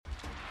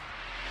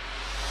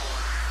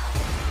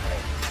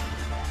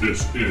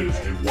This is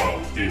a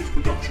Wild Games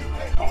Production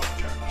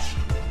podcast.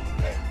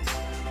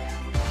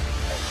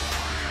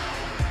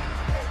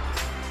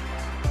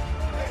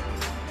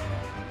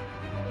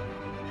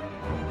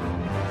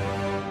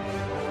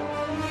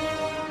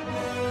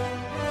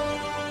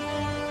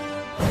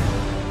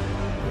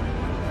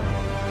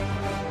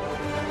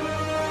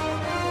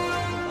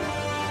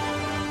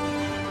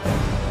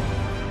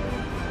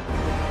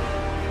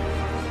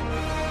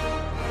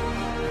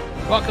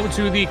 Welcome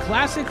to the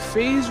Classic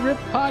FASERIP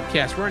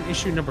podcast. We're on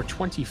issue number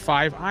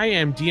 25. I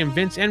am DM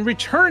Vince, and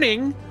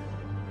returning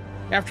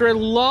after a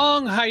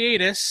long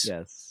hiatus,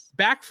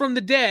 back from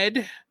the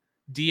dead,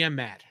 DM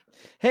Matt.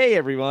 Hey,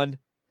 everyone.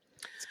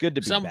 It's good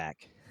to be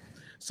back.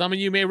 Some of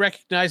you may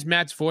recognize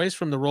Matt's voice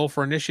from the Roll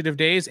for Initiative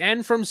days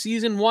and from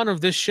season 1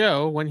 of this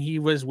show when he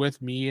was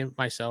with me and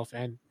myself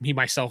and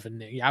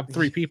Nick. Yeah, I'm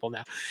 3 people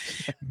now.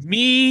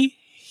 Me,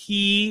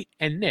 he,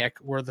 and Nick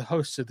were the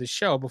hosts of the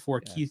show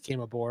before Keith came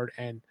aboard,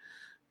 and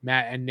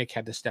Matt and Nick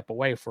had to step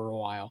away for a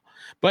while.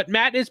 But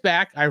Matt is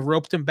back. I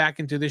roped him back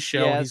into this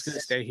show. He's going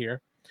to stay here.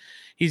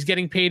 He's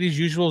getting paid his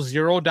usual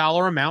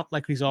 $0 amount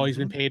like he's always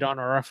been paid on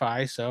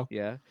RFI. So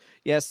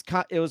yes,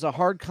 it was a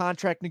hard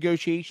contract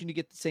negotiation to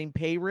get the same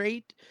pay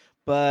rate,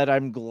 but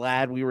I'm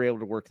glad we were able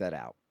to work that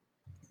out.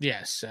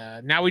 Yes.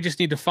 Now we just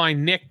need to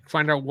find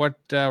out what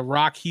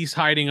rock he's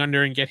hiding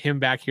under and get him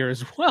back here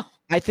as well.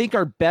 I think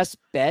our best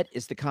bet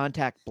is to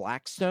contact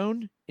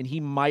Blackstone, and he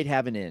might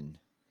have an in.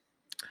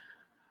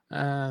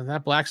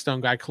 That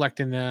Blackstone guy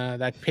collecting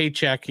that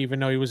paycheck,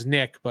 even though he was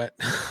Nick, but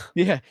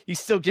yeah,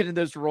 he's still getting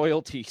those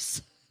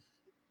royalties.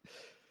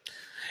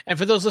 And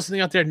for those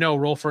listening out there, no,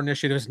 Roll for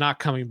Initiative is not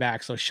coming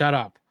back, so shut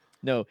up.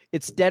 No,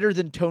 it's deader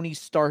than Tony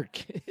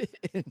Stark.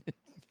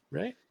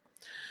 Right?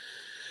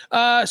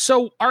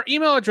 So our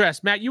email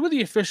address, Matt, you were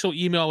the official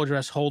email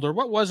address holder.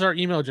 What was our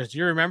email address? Do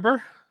you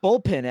remember?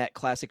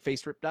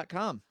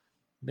 bullpen@classicfaserip.com.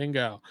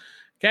 Bingo.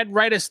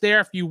 Write us there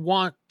if you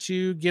want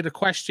to get a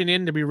question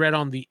in to be read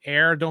on the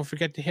air. Don't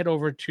forget to head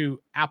over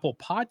to Apple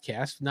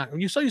Podcasts.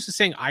 You're so used to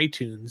saying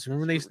iTunes.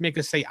 Remember they used to make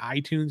us say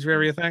iTunes for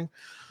everything?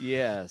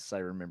 Yes, I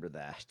remember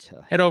that.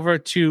 Head over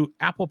to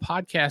Apple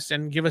Podcasts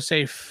and give us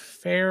a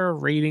fair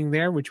rating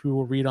there, which we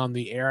will read on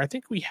the air. I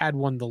think we had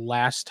one the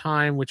last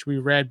time, which we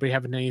read, but we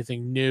haven't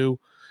anything new.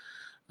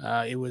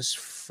 It was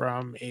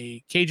from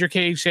a Cager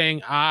Cage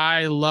saying,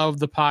 "I love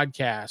the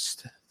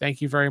podcast. Thank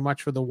you very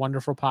much for the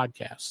wonderful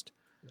podcast."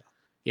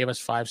 Gave us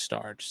 5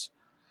 stars.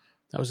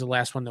 That was the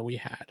last one that we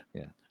had.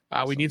 Yeah.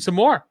 We need some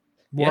more.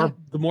 The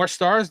more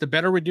stars, the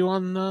better we do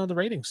on the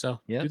rating.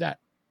 So do that.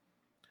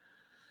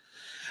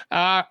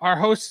 Our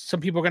host, some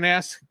people are going to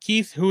ask,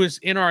 Keith, who is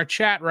in our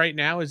chat right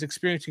now, is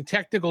experiencing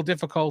technical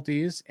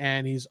difficulties,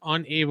 and he's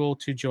unable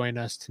to join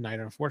us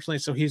tonight, unfortunately.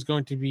 So he's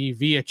going to be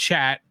via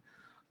chat,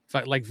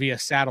 like via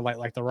satellite,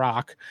 like The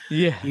Rock.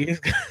 Yeah. He's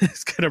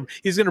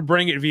gonna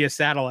bring it via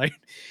satellite.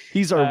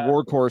 He's our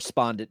war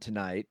correspondent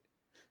tonight.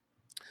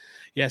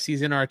 Yes,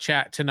 he's in our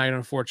chat tonight,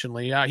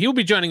 unfortunately. He'll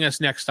be joining us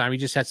next time. He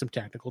just had some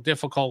technical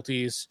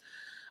difficulties.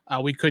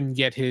 We couldn't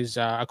get his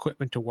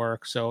equipment to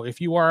work. So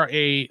if you are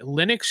a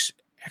Linux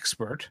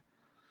expert,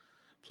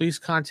 please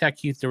contact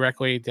Keith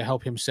directly to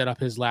help him set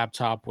up his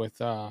laptop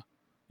with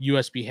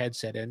USB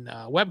headset and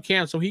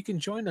webcam so he can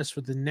join us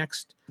for the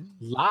next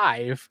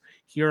live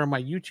here on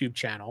my YouTube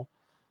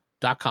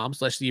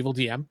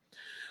channel.com/theevildm.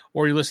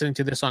 Or you're listening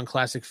to this on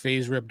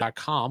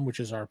classicfaserip.com, which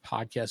is our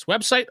podcast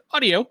website,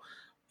 audio.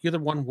 The other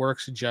one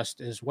works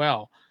just as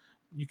well.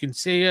 You can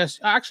see us.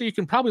 Actually, you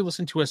can probably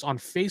listen to us on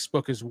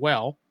Facebook as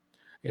well.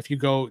 If you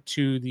go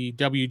to the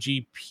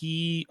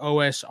WGP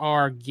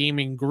OSR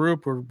gaming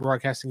group, we're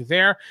broadcasting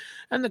there.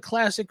 And the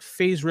Classic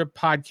FASERIP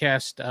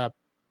podcast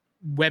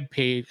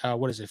webpage.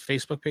 What is it?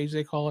 Facebook page,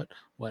 they call it?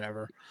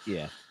 Whatever.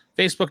 Yeah.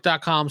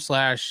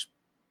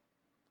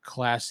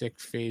 Facebook.com/Classic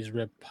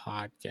FASERIP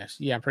podcast.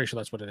 Yeah, I'm pretty sure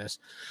that's what it is.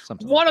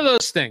 One of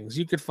those things.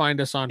 You could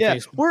find us on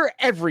Facebook. We're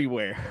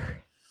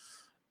everywhere.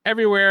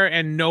 Everywhere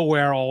and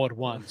nowhere all at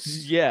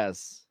once.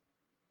 Yes.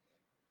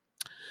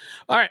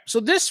 All right. So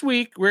this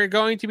week we're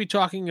going to be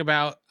talking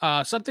about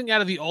something out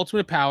of the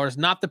Ultimate Powers,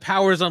 not the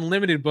Powers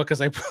Unlimited book,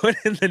 as I put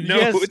in the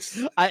notes.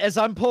 Yes. As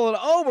I'm pulling,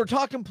 we're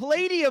talking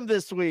Palladium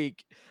this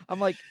week. I'm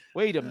like,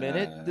 wait a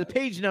minute. The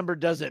page number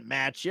doesn't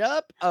match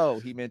up. Oh,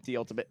 he meant the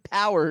Ultimate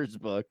Powers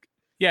book.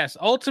 Yes.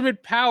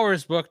 Ultimate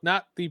Powers book,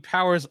 not the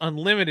Powers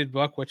Unlimited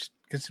book,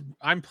 because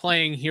I'm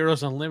playing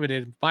Heroes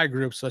Unlimited, my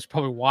group, so that's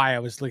probably why I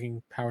was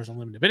looking Powers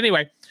Unlimited. But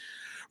anyway,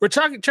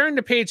 turn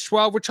to page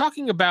 12. We're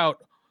talking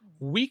about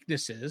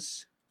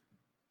weaknesses.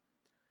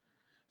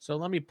 So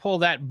let me pull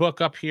that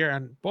book up here,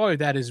 and boy,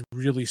 that is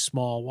really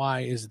small. Why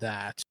is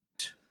that?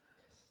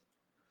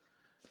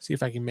 See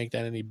if I can make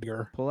that any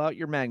bigger. Pull out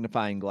your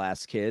magnifying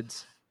glass,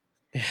 kids.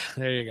 Yeah,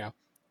 there you go.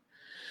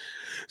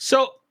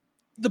 So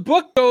the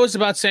book goes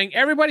about saying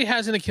everybody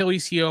has an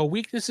Achilles heel,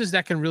 weaknesses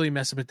that can really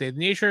mess up a day. The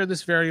nature of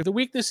this vary. The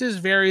weaknesses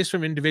varies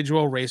from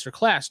individual, race, or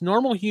class.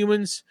 Normal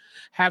humans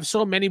have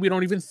so many we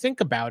don't even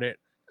think about it,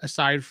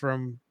 aside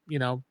from,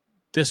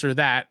 this or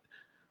that.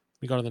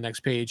 Let me go to the next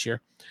page here.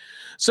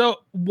 So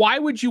why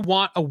would you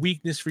want a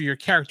weakness for your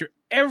character?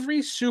 every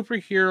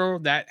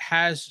superhero that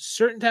has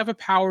certain type of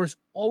powers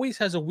always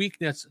has a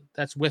weakness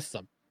that's with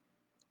them.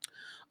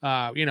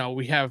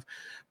 We have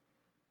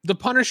the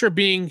Punisher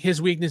being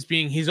his weakness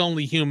being he's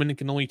only human and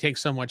can only take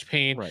so much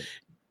pain. Right.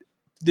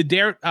 The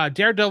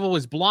Daredevil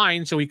is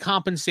blind, so he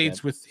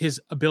compensates with his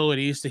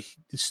abilities to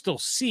still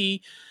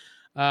see.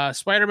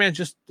 Spider-Man's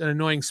just an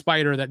annoying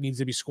spider that needs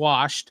to be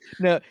squashed.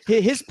 No,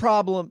 his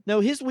problem. No,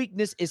 his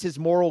weakness is his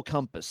moral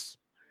compass.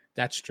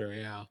 That's true.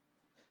 Yeah.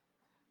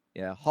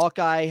 Yeah.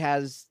 Hawkeye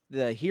has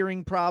the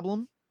hearing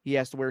problem. He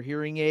has to wear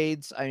hearing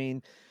aids. I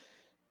mean,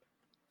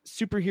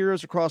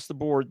 superheroes across the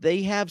board,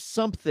 they have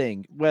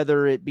something,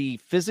 whether it be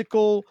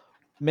physical,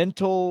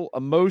 mental,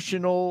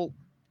 emotional,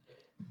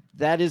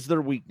 that is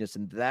their weakness.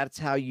 And that's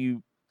how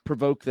you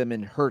provoke them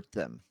and hurt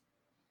them.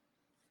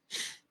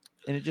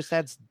 And it just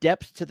adds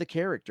depth to the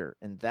character.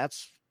 And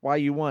that's why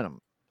you want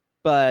them.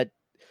 But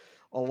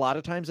a lot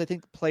of times I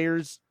think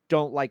players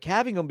don't like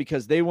having them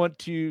because they want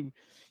to,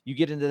 you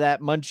get into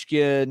that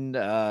munchkin.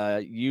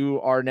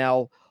 You are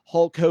now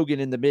Hulk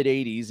Hogan in the mid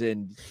 80s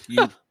and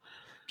you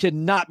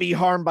cannot be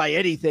harmed by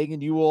anything.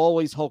 And you will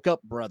always Hulk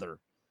up, brother.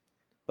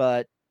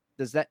 But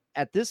does that,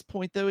 at this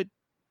point though,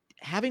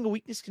 having a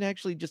weakness can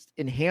actually just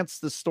enhance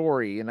the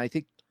story. And I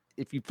think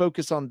if you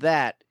focus on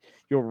that,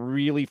 you'll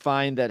really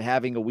find that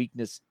having a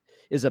weakness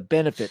is a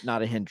benefit,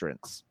 not a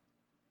hindrance.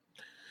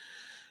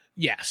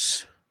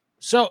 Yes.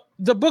 So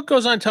the book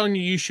goes on telling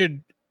you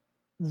should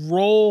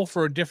roll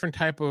for a different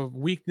type of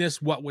weakness.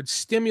 What would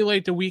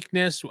stimulate the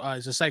weakness?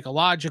 Is a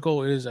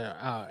psychological? Is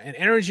an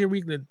energy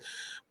weakness?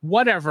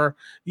 Whatever.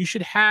 You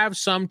should have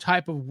some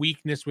type of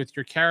weakness with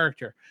your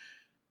character.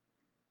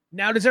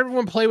 Now, does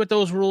everyone play with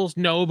those rules?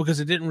 No, because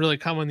it didn't really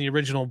come in the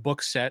original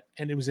book set,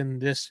 and it was in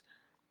this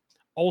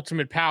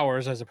Ultimate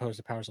Powers as opposed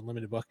to Powers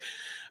Unlimited book.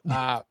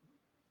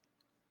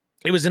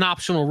 It was an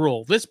optional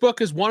rule. This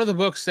book is one of the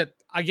books that,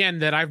 again,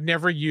 that I've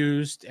never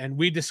used, and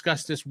we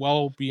discussed this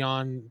well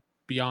beyond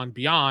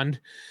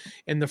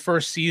in the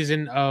first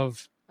season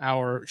of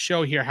our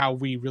show here, how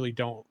we really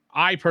don't.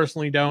 I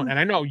personally don't, and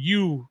I know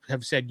you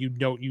have said you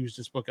don't use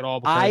this book at all.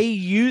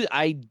 Because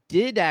I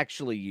did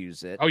actually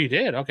use it. Oh, you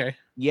did? Okay.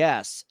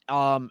 Yes.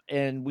 And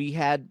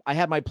I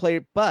had my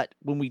player, but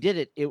when we did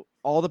it,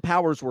 all the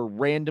powers were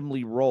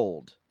randomly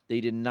rolled.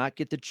 They did not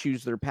get to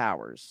choose their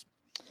powers.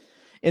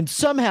 And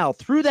somehow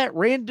through that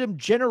random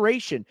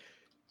generation,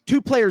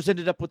 2 players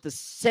ended up with the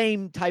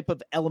same type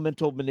of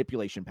elemental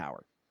manipulation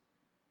power.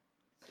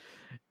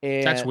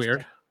 And that's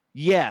weird.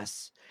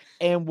 Yes.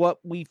 And what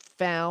we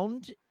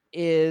found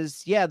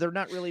is, they're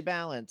not really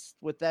balanced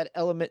with that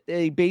element.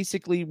 They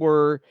basically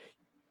were,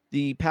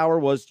 the power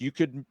was you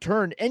could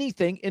turn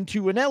anything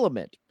into an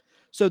element.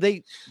 So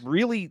they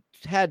really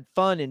had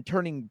fun in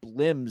turning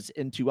limbs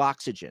into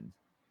oxygen.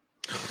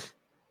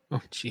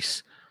 Oh,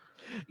 jeez.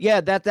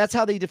 Yeah, that's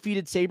how they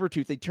defeated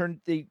Sabretooth.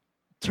 They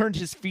turned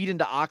his feet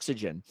into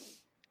oxygen,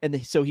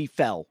 and so he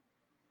fell,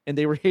 and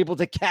they were able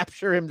to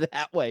capture him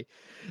that way.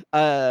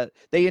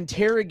 They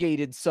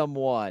interrogated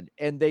someone,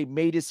 and they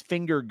made his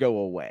finger go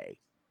away.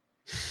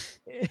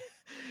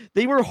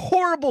 They were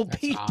horrible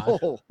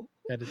people. Odd.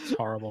 That is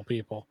horrible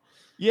people.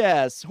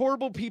 Yes,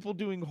 horrible people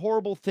doing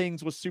horrible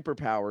things with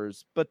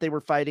superpowers, but they were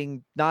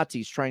fighting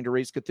Nazis trying to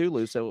raise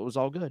Cthulhu, so it was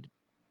all good.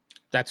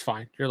 That's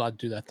fine. You're allowed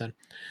to do that then.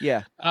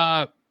 Yeah.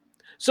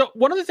 So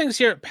one of the things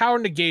here, power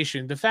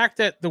negation, the fact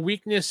that the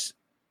weakness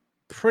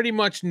pretty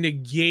much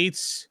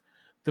negates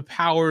the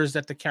powers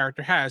that the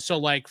character has. So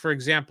like, for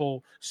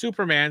example,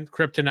 Superman,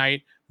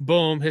 kryptonite,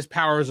 boom, his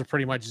powers are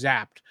pretty much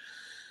zapped.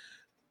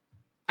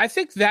 I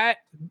think that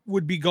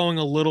would be going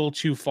a little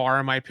too far,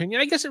 in my opinion.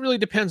 I guess it really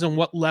depends on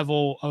what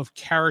level of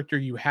character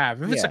you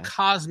have. If it's a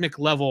cosmic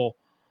level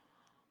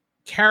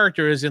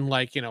character, is in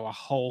like, a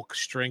Hulk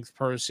strength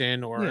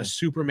person or a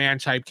Superman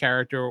type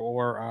character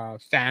or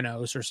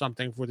Thanos or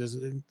something for this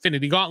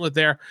Infinity Gauntlet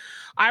there,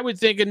 I would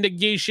think a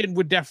negation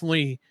would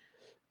definitely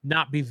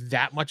not be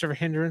that much of a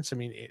hindrance. I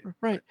mean,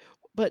 right.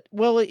 But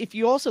if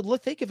you also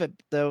think of it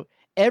though,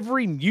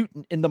 every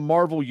mutant in the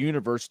Marvel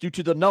universe, due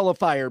to the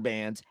nullifier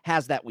bands,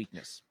 has that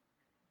weakness.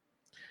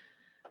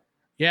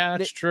 Yeah,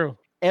 that's true.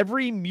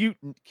 Every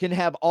mutant can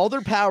have all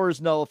their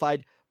powers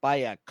nullified by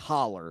a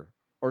collar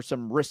or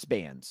some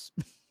wristbands.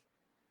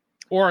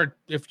 Or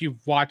if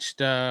you've watched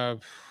that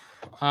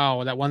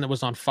one that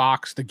was on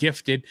Fox, The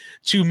Gifted,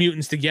 2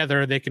 mutants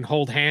together, they can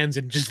hold hands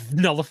and just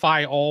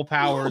nullify all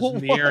powers in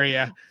the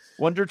area.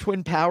 Wonder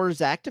Twin powers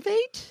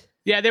activate?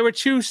 Yeah, there were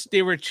two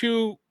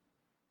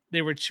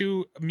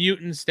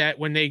mutants that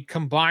when they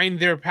combine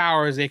their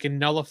powers, they can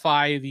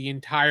nullify the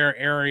entire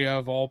area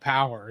of all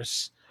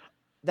powers.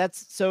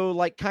 That's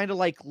so kind of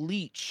like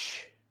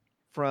Leech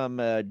from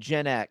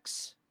Gen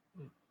X.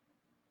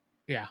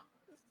 Yeah.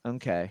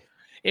 Okay.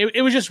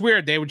 It was just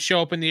weird. They would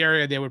show up in the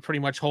area, they would pretty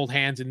much hold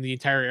hands, and the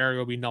entire area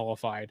would be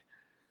nullified.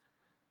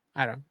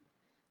 I don't know.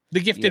 The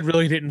Gifted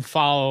really didn't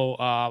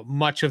follow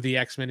much of the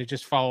X-Men. It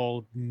just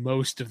followed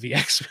most of the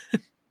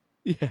X-Men.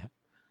 Yeah.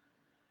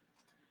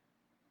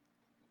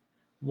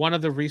 One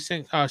of the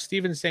recent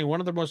Steven's saying one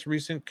of the most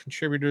recent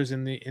contributors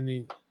in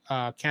the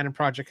Canon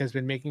Project has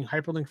been making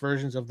hyperlink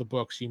versions of the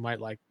books you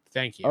might like.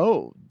 Thank you.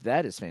 Oh,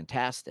 that is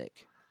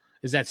fantastic.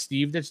 Is that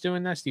Steve that's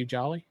doing that? Steve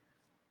Jolly?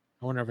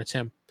 I wonder if it's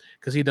him,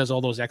 because he does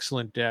all those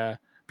excellent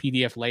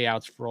PDF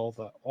layouts for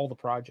all the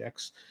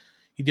projects.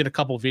 He did a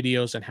couple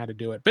videos on how to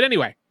do it. But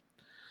anyway,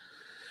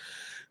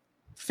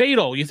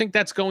 Fatal, you think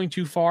that's going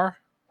too far?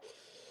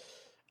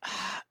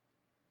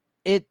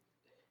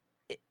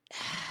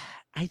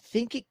 I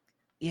think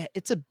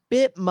it's a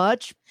bit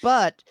much,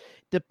 but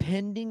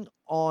depending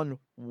on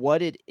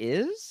what it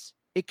is,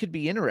 it could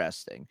be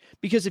interesting.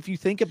 Because if you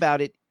think about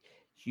it,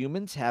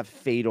 humans have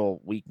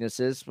fatal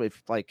weaknesses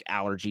with like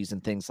allergies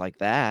and things like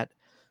that.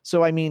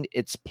 So, I mean,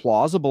 it's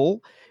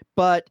plausible,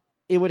 but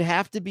it would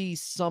have to be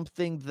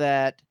something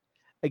that,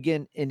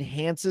 again,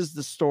 enhances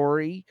the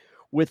story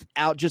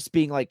without just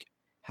being like,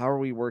 how are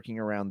we working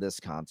around this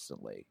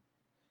constantly?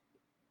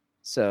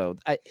 So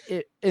I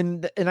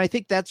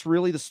think that's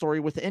really the story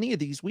with any of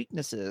these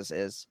weaknesses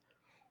is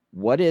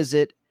what is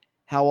it?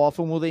 How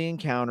often will they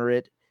encounter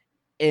it?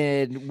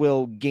 And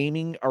will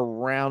gaming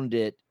around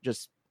it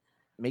just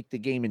make the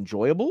game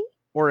enjoyable?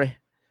 Or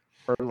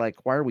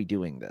like, why are we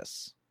doing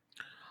this?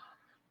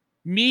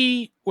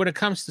 Me, when it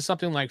comes to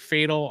something like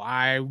Fatal,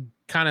 I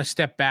kind of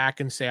step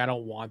back and say, I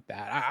don't want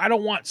that. I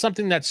don't want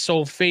something that's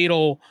so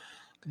fatal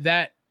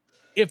that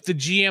if the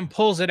GM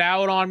pulls it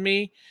out on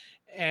me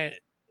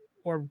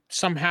or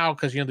somehow,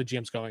 because, the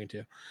GM's going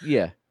to,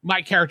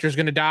 my character is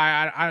going to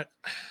die.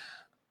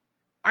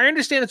 I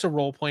understand it's a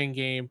role-playing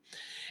game,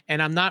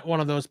 and I'm not one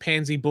of those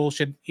pansy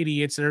bullshit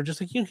idiots that are just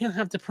like, you can't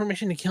have the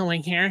permission to kill my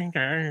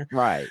character.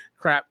 Right.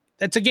 Crap.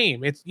 It's a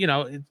game. It's,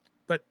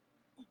 but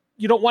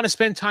you don't want to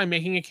spend time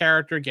making a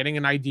character, getting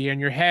an idea in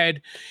your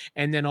head,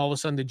 and then all of a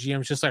sudden the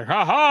GM's just like,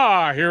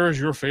 ha, here's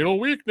your fatal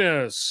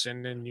weakness.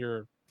 And then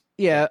you're...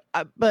 Yeah,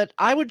 but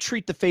I would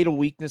treat the fatal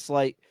weakness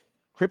like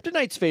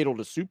Kryptonite's fatal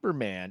to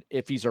Superman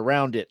if he's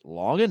around it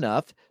long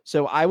enough.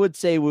 So I would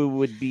say we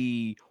would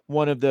be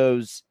one of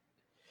those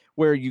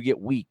where you get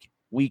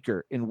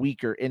weaker and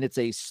weaker, and it's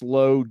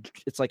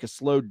like a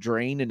slow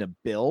drain and a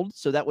build.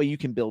 So that way you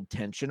can build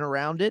tension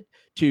around it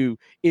to,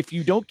 if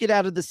you don't get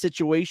out of the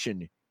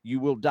situation, you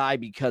will die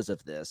because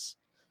of this.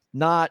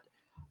 Not,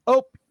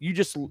 oh, you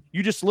just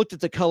looked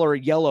at the color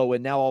yellow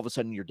and now all of a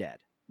sudden you're dead.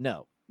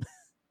 No.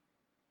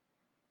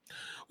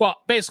 Well,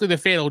 basically the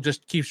fatal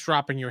just keeps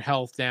dropping your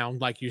health down,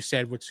 like you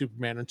said with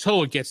Superman,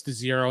 until it gets to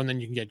 0, and then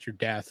you can get your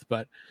death.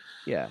 But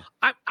yeah,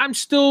 I'm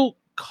still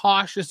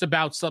cautious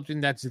about something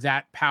that's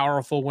that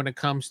powerful when it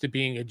comes to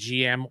being a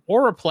GM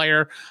or a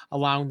player,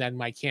 allowing that in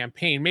my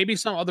campaign. Maybe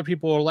some other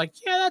people are like,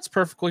 yeah, that's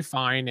perfectly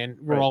fine, and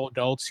we're all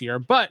adults here.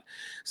 But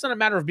it's not a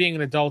matter of being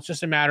an adult, it's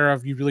just a matter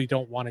of you really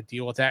don't want to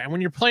deal with that. And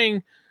when you're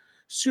playing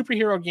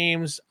superhero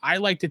games, I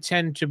like to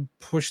tend to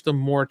push them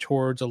more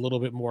towards a little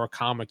bit more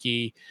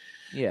comic-y.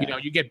 Yeah.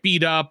 You get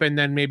beat up and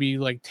then maybe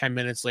like 10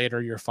 minutes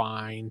later you're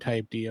fine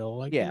type deal.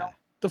 Like,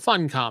 the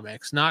fun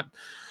comics, not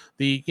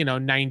the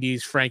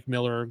 90s Frank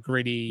Miller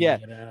gritty. Yeah,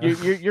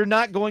 you're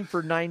not going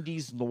for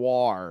 90s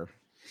noir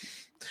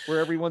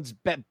where everyone's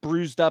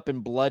bruised up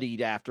and bloodied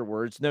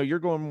afterwards. No, you're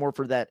going more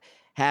for that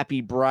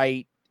happy,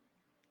 bright,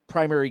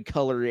 primary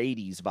color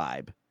 80s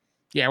vibe.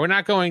 Yeah, we're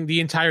not going the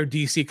entire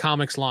DC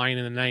Comics line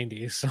in the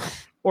 90s. So.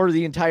 Or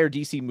the entire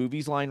DC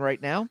movies line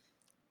right now.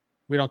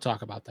 We don't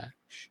talk about that.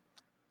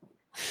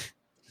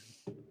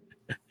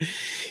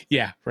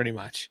 Yeah, pretty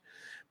much.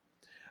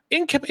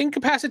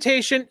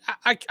 Incapacitation,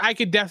 I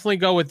could definitely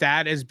go with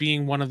that as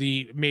being one of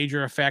the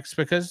major effects,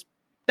 because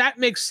that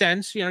makes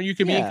sense. You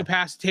can be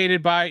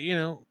incapacitated by,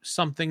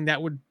 something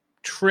that would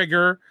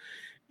trigger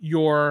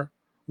your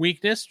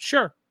weakness.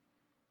 Sure.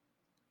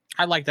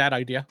 I like that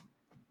idea.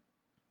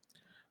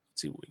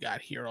 Let's see what we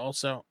got here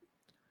also.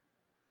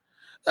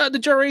 The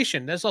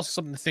duration. There's also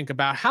something to think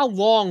about. How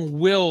long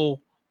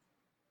will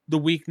the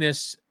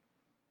weakness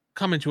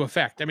come into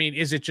effect? I mean,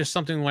 is it just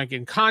something like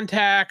in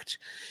contact?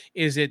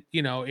 Is it,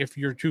 if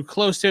you're too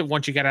close to it,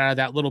 once you get out of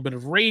that little bit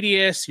of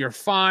radius, you're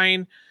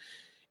fine?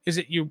 Is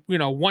it,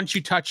 once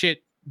you touch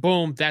it,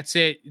 boom, that's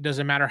it. It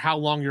doesn't matter how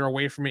long you're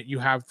away from it. You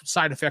have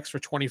side effects for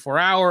 24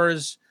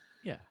 hours.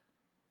 Yeah.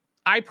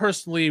 I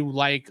personally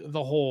like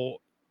the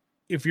whole,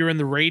 if you're in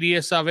the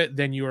radius of it,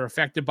 then you are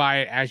affected by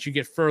it. As you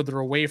get further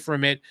away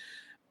from it,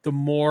 the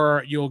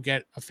more you'll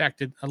get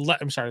affected.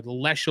 The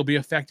less you'll be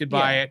affected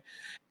by it,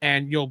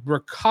 and you'll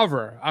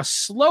recover. A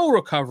slow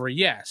recovery,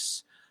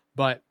 yes,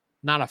 but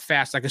not a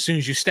fast. Like as soon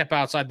as you step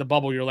outside the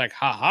bubble, you're like,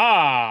 ha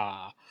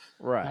ha.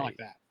 Right. Not like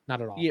that.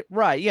 Not at all. Yeah.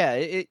 Right.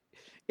 Yeah.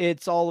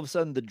 It's all of a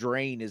sudden the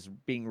drain is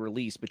being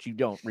released, but you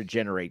don't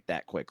regenerate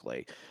that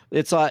quickly.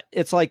 It's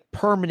like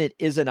permanent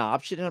is an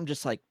option, and I'm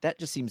just like, that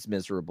just seems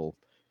miserable.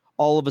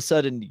 All of a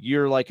sudden,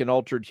 you're like an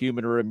altered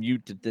human or a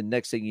mutant. The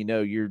next thing you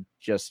know, you're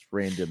just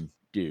random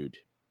dude.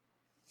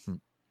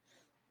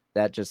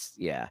 That just,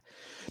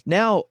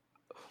 Now,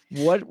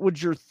 what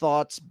would your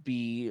thoughts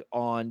be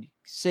on,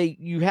 say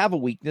you have a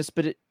weakness,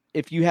 but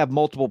if you have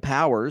multiple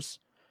powers,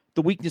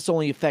 the weakness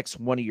only affects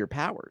one of your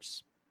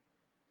powers?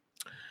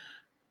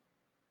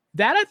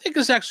 That I think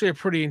is actually a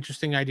pretty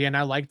interesting idea, and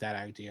I like that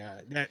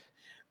idea.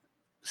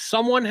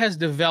 someone has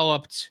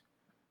developed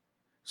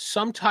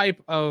some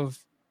type of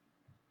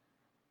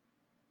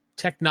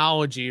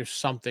technology or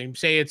something.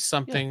 Say it's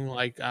something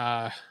like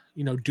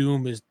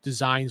Doom has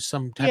designed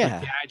some type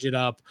of gadget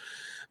up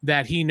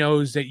that he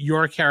knows that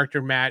your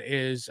character, Matt,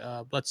 is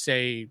let's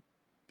say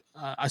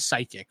a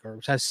psychic or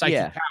has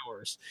psychic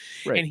powers.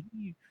 Right. And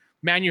he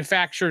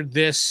manufactured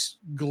this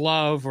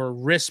glove or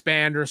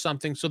wristband or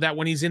something so that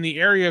when he's in the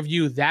area of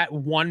you, that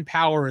one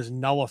power is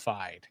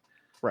nullified.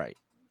 Right.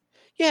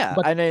 Yeah.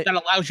 But and that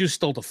allows you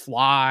still to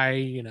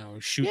fly,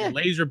 shoot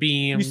laser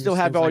beams. You still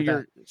have all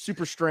your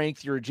super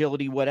strength, your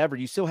agility, whatever.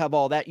 You still have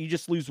all that. You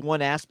just lose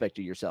one aspect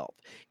of yourself.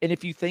 And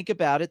if you think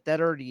about it,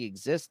 that already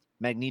exists.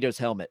 Magneto's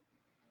helmet.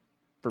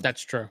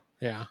 That's true.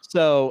 Yeah.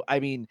 So, I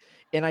mean,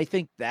 and I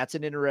think that's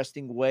an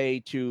interesting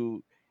way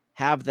to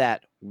have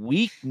that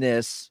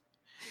weakness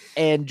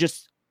and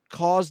just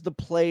cause the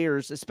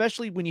players,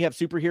 especially when you have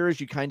superheroes,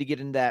 you kind of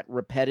get in that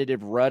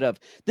repetitive rut of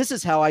this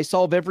is how I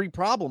solve every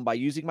problem by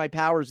using my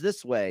powers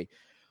this way.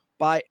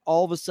 By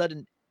all of a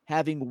sudden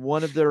having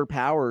one of their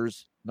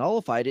powers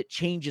nullified, it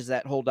changes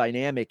that whole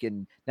dynamic.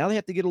 And now they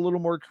have to get a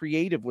little more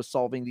creative with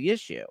solving the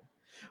issue.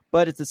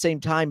 But at the same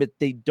time,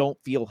 they don't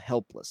feel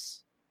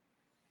helpless.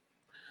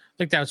 I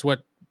think that's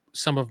what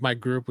some of my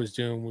group was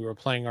doing. We were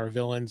playing our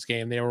villains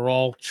game. They were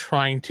all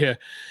trying to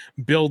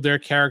build their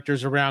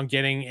characters around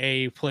getting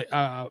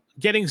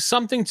getting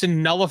something to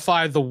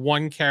nullify the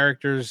one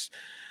character's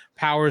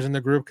powers in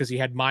the group because he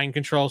had mind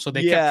control. So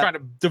they kept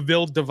trying to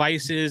build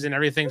devices and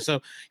everything.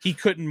 So he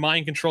couldn't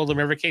mind control them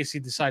every case he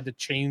decided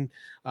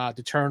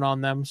to turn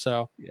on them.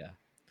 So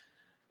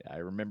I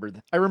remember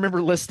I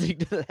remember listening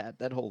to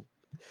that whole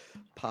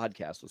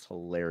podcast was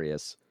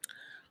hilarious.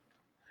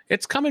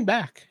 It's coming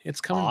back.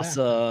 It's coming back.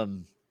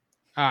 Awesome.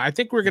 I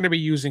think we're going to be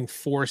using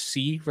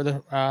 4C for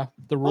the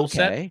rule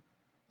set,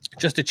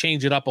 just to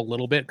change it up a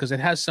little bit because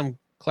it has some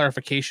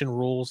clarification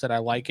rules that I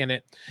like in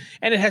it,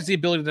 and it has the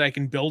ability that I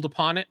can build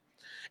upon it,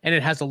 and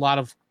it has a lot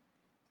of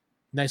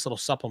nice little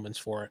supplements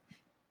for it.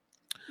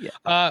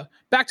 Yeah.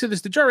 Back to the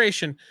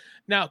duration.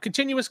 Now,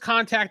 continuous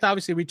contact.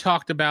 Obviously, we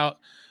talked about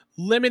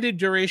limited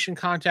duration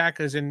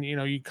contact, as in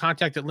you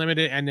contact it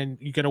limited and then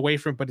you get away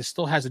from it, but it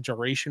still has a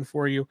duration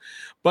for you.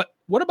 But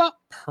what about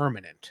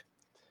permanent?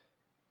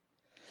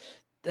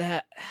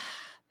 That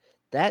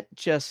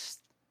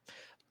just,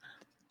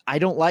 I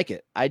don't like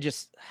it.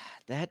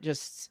 That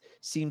just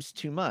seems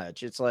too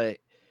much. It's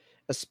like,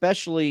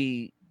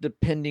 especially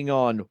depending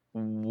on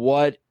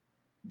what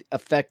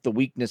effect the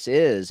weakness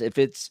is. If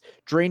it's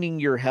draining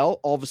your health,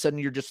 all of a sudden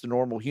you're just a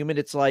normal human.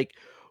 It's like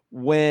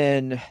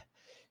when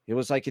it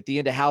was like at the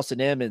end of House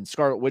and M and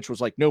Scarlet Witch was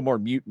like, no more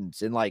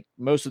mutants. And like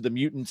most of the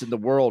mutants in the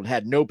world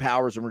had no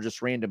powers and were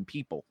just random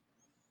people.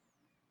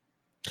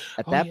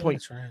 At that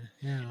point,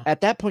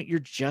 at that point, you're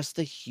just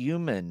a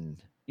human.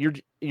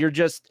 You're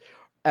just,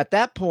 at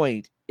that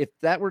point, if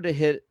that were to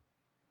hit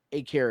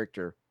a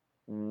character,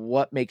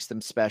 what makes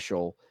them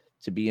special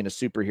to be in a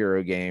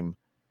superhero game?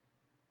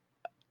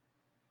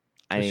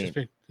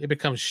 It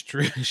becomes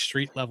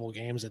street level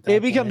games at that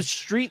point.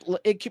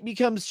 It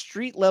becomes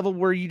street level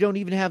where you don't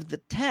even have the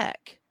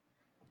tech.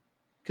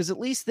 Because at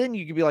least then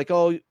you could be like,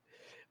 oh,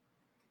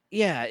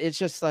 yeah, it's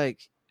just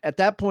like, at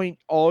that point,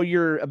 all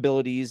your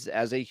abilities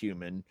as a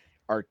human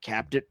are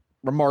capped at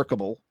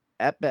remarkable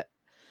at best.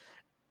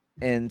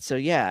 And so,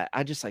 yeah,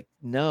 I just like,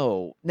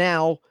 no.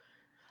 Now,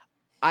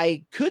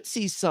 I could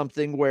see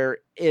something where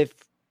if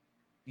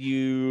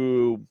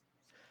you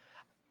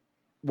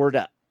were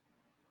to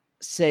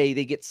say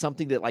they get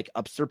something that like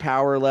ups their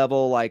power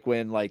level, like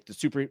when like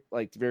the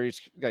various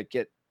like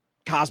get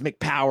cosmic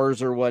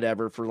powers or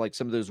whatever for like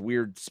some of those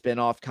weird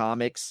spin-off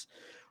comics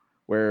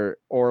where,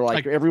 or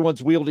like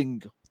everyone's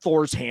wielding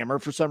Thor's hammer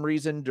for some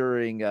reason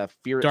during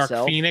Fear Dark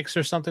Itself. Phoenix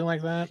or something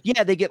like that.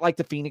 Yeah, they get like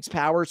the Phoenix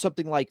power,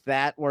 something like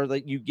that, where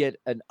like you get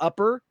an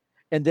upper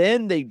and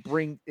then they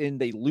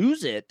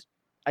lose it.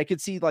 I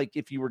could see like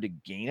if you were to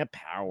gain a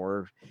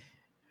power,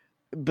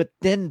 but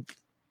then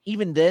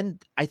even then,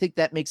 I think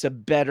that makes a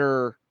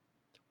better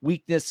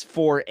weakness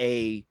for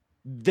a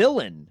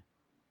villain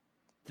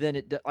than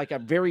it like a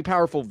very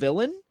powerful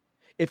villain.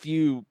 If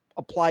you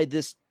apply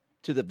this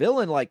to the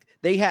villain, like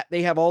they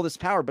have all this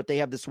power, but they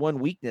have this one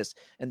weakness,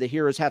 and the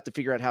heroes have to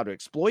figure out how to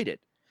exploit it.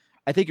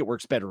 I think it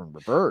works better in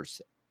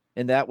reverse,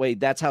 and that way,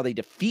 that's how they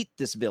defeat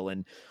this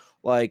villain.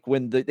 Like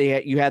when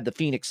you had the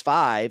Phoenix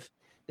 5,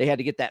 they had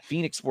to get that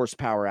Phoenix Force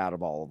power out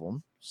of all of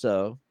them.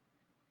 So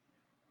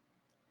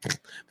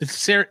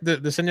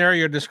the scenario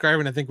you're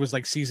describing, I think, was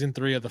like season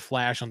 3 of The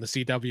Flash on the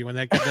CW, and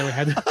they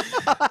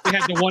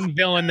had the one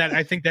villain that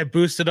I think that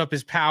boosted up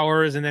his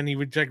powers, and then he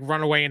would like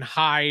run away and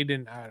hide,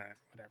 and I don't know,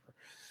 whatever.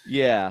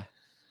 Yeah.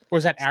 Or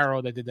was that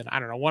Arrow that did that? I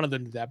don't know. One of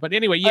them did that. But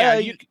anyway, yeah,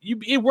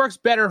 it works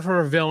better for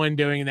a villain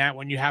doing that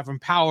when you have them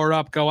power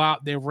up, go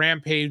out, they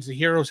rampage. The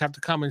heroes have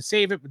to come and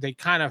save it, but they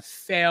kind of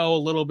fail a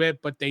little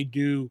bit, but they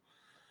do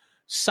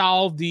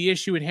solve the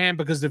issue at hand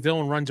because the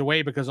villain runs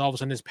away because all of a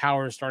sudden his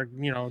powers start,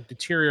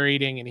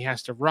 deteriorating and he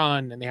has to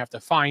run and they have to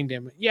find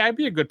him. Yeah, it'd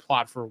be a good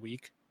plot for a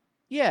week.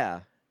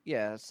 Yeah.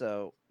 Yeah.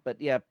 So, but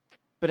yeah,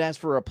 But as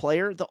for a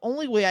player, the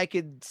only way I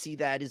could see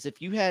that is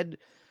if you had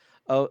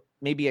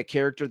maybe a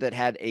character that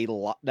had a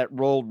lot that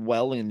rolled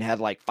well and had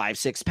like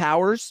 5-6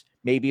 powers.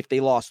 Maybe if they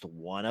lost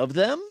one of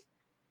them.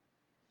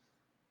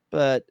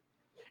 But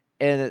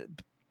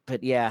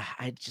yeah,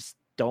 I just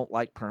don't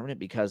like permanent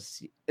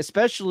because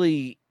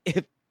especially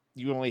if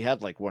you only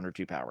had like 1 or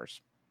 2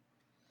 powers.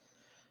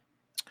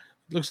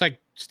 Looks like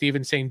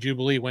Steven saying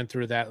Jubilee went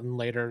through that and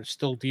later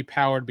still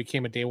depowered,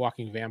 became a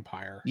daywalking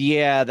vampire.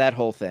 Yeah, that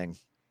whole thing.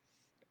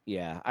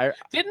 Yeah.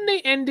 Didn't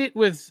they end it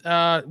with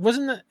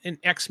wasn't it in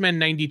X-Men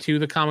 92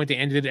 the comic they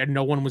ended it and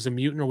no one was a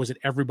mutant, or was it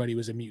everybody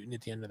was a mutant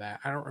at the end of that?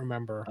 I don't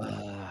remember.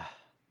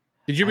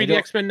 Did you read the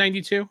X-Men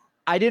 92?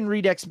 I didn't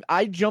read X-Men.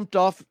 I jumped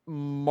off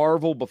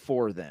Marvel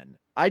before then.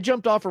 I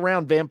jumped off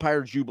around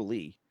Vampire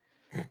Jubilee.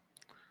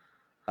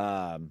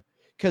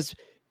 Because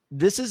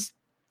this is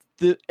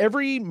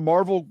every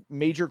Marvel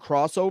major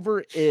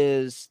crossover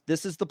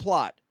this is the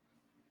plot.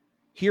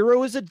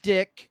 Hero is a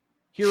dick.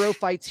 Hero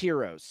fights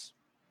heroes.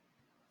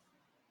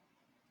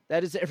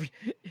 That is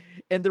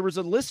and there was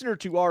a listener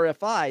to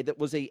RFI that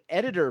was a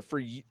editor for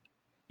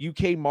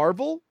UK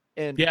Marvel.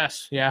 And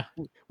yes, yeah,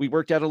 we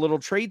worked out a little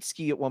trade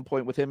ski at one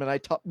point with him. And I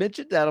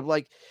mentioned that. I'm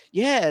like,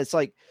 yeah, it's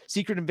like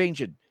Secret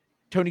Invasion.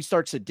 Tony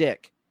Stark's a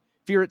dick.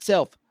 Fear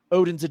Itself.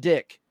 Odin's a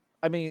dick.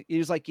 I mean, he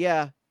was like,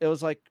 yeah, it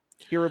was like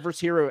hero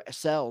versus hero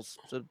sells.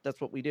 So that's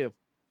what we do.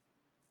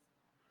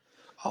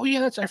 Oh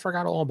yeah, I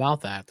forgot all about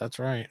that. That's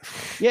right.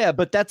 Yeah,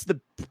 but that's the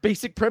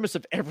basic premise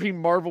of every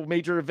Marvel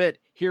major event.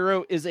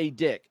 Hero is a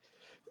dick.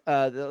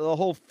 The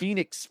whole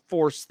Phoenix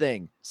Force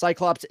thing.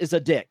 Cyclops is a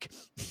dick.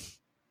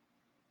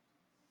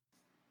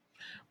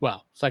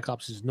 Well,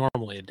 Cyclops is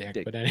normally a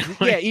dick. But anyway.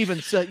 Yeah,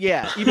 even so.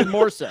 Yeah, even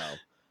more so.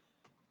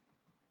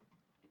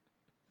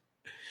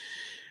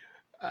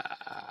 All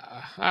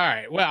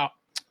right. Well,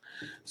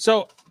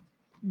 so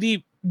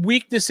the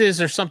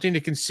weaknesses are something to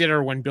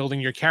consider when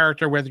building your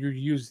character, whether you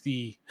use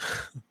the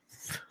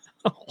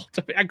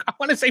I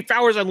want to say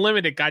Powers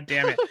Unlimited, god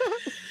damn it.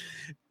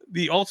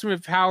 The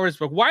Ultimate Powers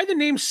book. Why are the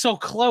names so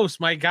close?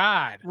 My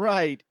God.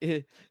 Right.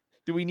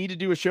 Do we need to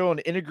do a show on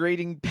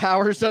integrating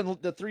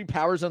the 3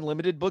 Powers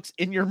Unlimited books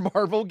in your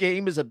Marvel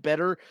game is a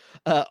better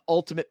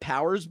Ultimate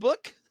Powers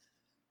book?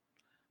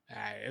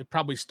 It'd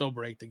probably still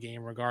break the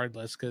game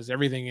regardless, because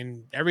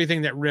everything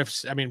that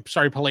Rifts,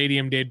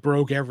 Palladium did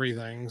broke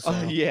everything. So.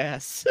 Oh,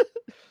 yes.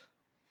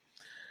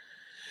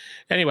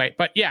 Anyway,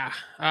 but yeah,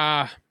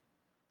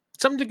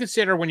 something to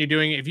consider when you're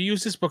doing it. If you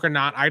use this book or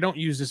not. I don't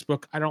use this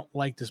book. I don't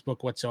like this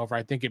book whatsoever.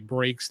 I think it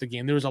breaks the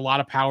game. There was a lot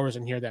of powers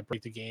in here that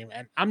break the game,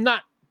 and I'm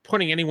not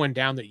putting anyone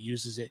down that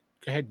uses it.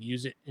 Go ahead,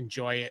 use it,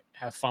 enjoy it,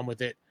 have fun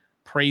with it,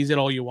 praise it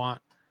all you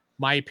want.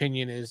 My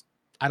opinion is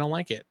I don't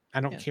like it. I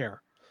don't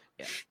care.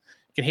 Yeah.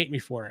 You can hate me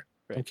for it.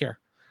 Right. Don't care.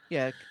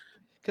 Yeah,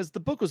 because the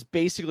book was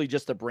basically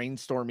just a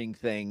brainstorming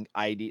thing.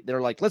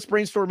 They're like, let's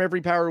brainstorm every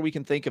power we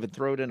can think of and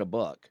throw it in a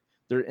book.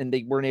 And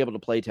they weren't able to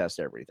play test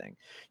everything.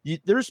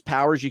 There's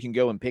powers you can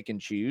go and pick and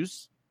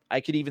choose.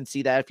 I could even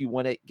see that if you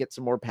want to get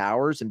some more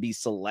powers and be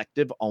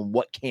selective on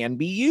what can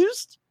be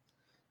used.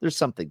 There's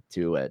something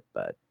to it,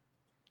 but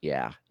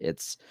yeah,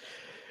 it's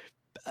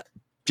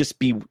just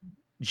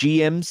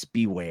GMs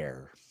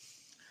beware.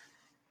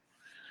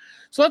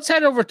 So let's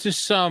head over to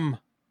some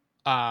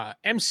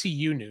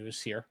MCU news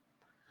here.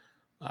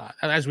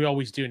 As we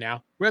always do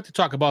now, we have to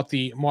talk about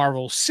the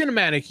Marvel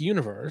Cinematic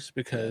Universe,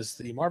 because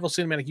the Marvel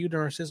Cinematic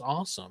Universe is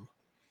awesome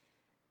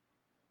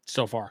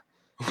so far.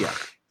 Yeah.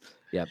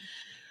 Yep.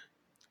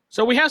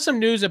 So we have some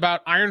news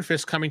about Iron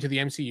Fist coming to the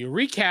MCU,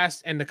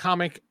 recast and a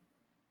comic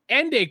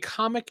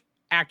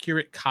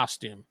accurate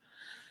costume.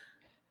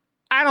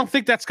 I don't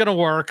think that's going to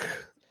work.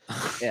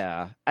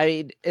 Yeah.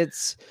 I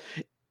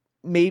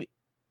mean,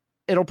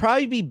 it'll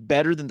probably be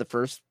better than the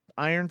first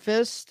Iron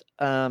Fist.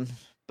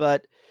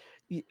 But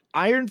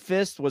Iron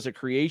Fist was a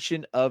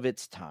creation of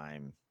its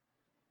time.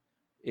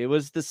 It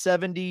was the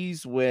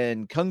 70s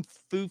when Kung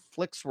Fu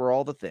flicks were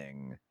all the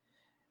thing.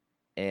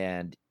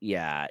 And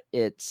yeah,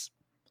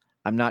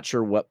 I'm not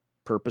sure what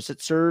purpose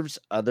it serves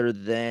other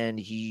than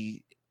I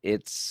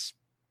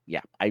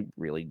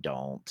really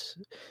don't.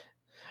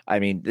 I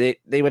mean,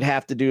 they would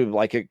have to do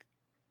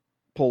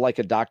pull like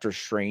a Doctor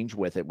Strange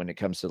with it when it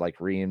comes to like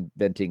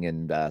reinventing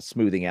and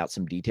smoothing out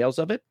some details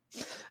of it.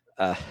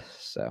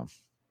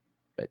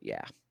 But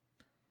yeah.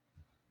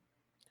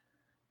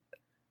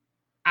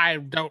 I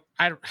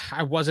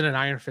wasn't an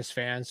Iron Fist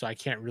fan, so I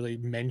can't really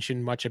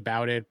mention much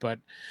about it, but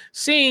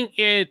seeing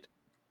it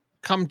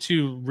come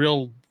to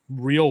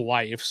real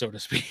life, so to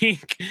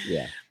speak,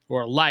 yeah,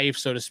 or life,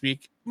 so to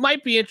speak,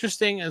 might be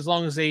interesting as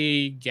long as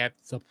they get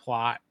the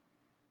plot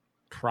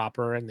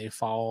proper and they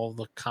follow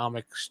the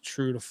comics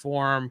true to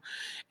form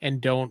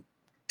and don't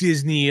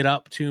Disney it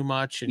up too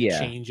much and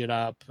change it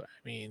up. I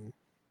mean,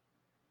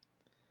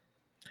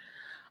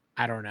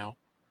 I don't know.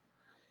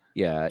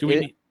 Yeah.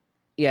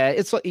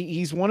 It's like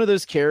he's one of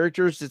those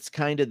characters that's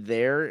kind of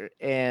there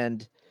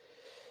and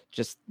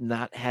just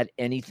not had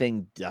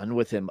anything done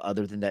with him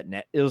other than that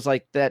it was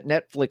like that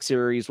Netflix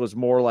series was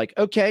more like,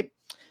 okay,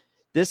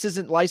 this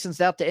isn't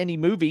licensed out to any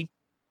movie,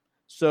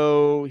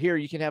 So here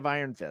you can have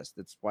Iron Fist.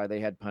 That's why they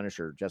had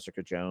Punisher,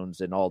 Jessica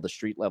Jones, and all the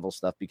street level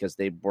stuff, because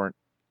they weren't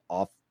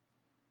off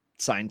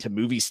signed to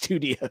movie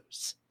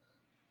studios.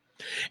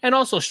 And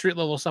also, street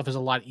level stuff is a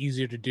lot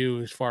easier to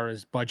do as far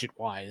as budget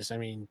wise. I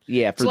mean,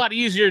 Yeah, it's a lot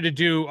easier to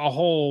do a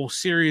whole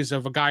series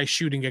of a guy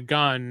shooting a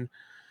gun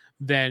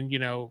than,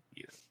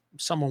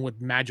 someone with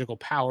magical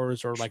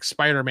powers or like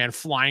Spider-Man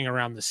flying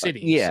around the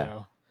city.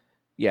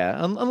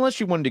 Unless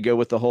you wanted to go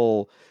with the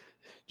whole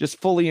just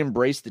fully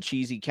embrace the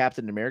cheesy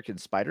Captain America and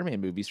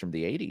Spider-Man movies from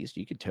the 80s.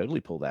 You could totally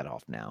pull that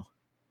off now.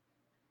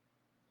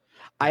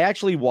 I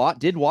actually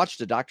did watch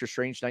the Doctor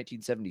Strange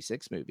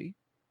 1976 movie.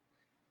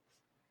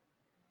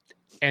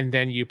 And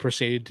then you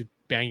proceeded to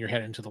bang your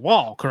head into the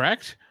wall,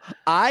 correct?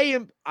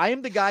 I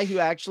am the guy who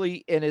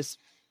actually, in his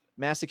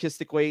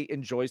masochistic way,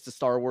 enjoys the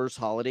Star Wars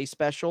holiday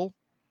special.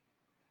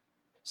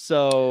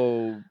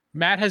 So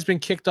Matt has been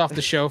kicked off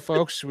the show,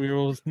 folks. We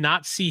will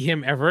not see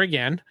him ever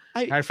again.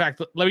 Matter of fact,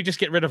 let me just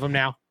get rid of him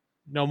now.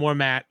 No more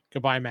Matt.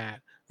 Goodbye,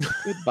 Matt.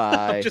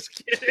 Goodbye. I'm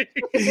just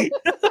kidding.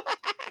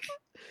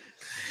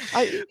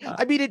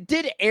 I mean, it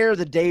did air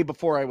the day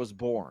before I was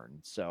born,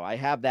 so I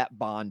have that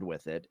bond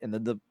with it. And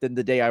then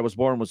the day I was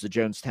born was the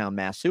Jonestown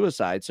mass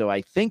suicide, so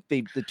I think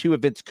the two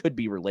events could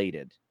be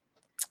related.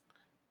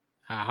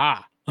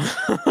 Aha.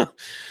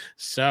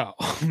 So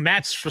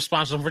Matt's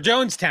responsible for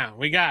Jonestown.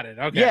 We got it.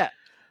 Okay. Yeah.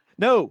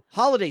 No,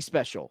 holiday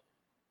special.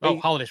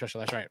 Holiday special.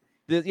 That's right.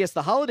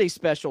 The holiday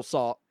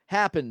special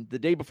happened the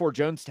day before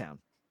Jonestown.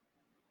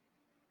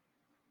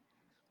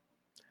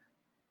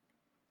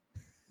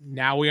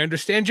 Now we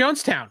understand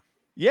Jonestown.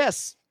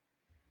 Yes.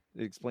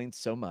 It explains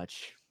so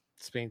much.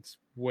 It explains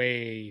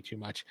way too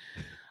much.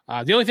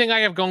 The only thing I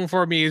have going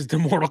for me is the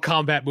Mortal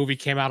Kombat movie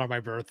came out on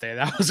my birthday.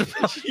 That was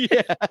about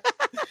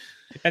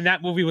and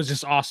that movie was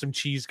just awesome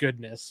cheese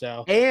goodness.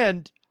 So,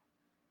 and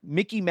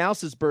Mickey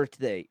Mouse's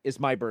birthday is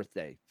my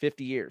birthday,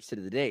 50 years to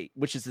the date,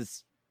 which is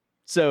this.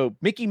 So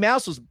Mickey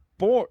Mouse was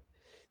born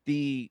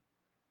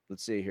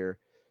let's see here.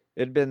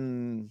 It'd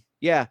been,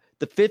 the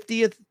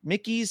 50th,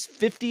 Mickey's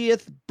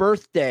 50th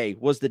birthday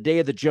was the day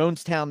of the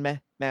Jonestown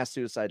mass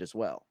suicide as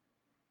well.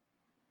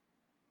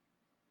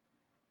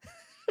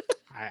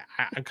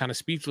 I'm kind of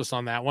speechless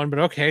on that one, but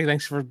okay.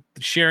 Thanks for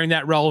sharing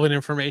that relevant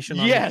information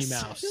on Mickey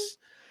Mouse.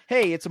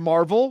 Hey, it's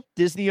Marvel.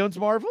 Disney owns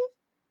Marvel.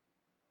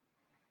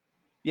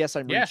 Yes,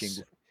 I'm reaching.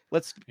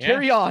 Let's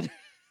carry on.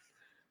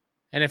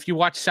 And if you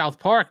watch South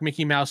Park,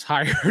 Mickey Mouse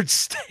hired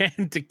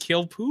Stan to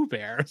kill Pooh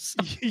Bears.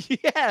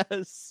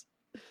 Yes.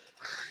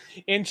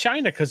 In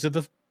China because of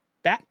the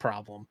bat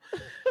problem.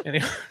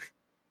 Anyway.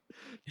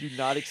 Do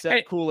not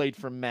accept Kool-Aid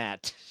from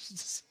Matt.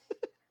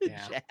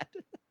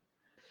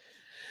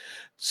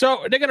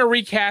 So they're going to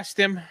recast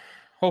him,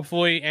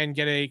 hopefully, and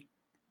get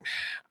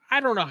I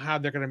don't know how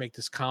they're going to make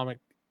this comic.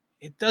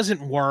 It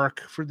doesn't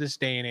work for this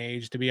day and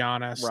age, to be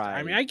honest. Right.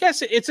 I mean, I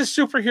guess it's a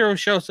superhero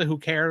show, so who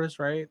cares,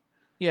 right?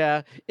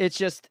 Yeah, it's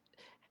just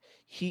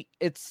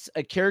it's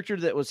a character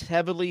that was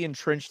heavily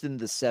entrenched in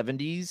the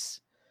 70s.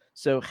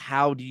 So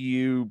how do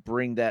you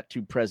bring that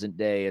to present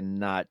day and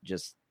not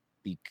just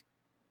be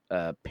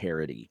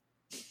parody?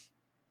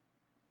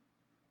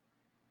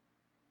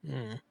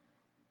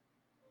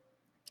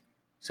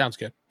 Sounds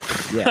good.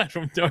 Yeah. I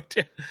don't know.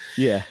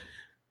 Yeah.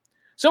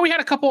 So we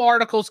had a couple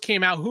articles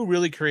came out who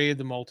really created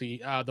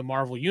the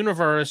Marvel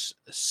universe.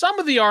 Some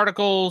of the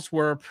articles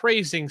were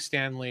praising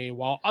Stan Lee,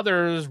 while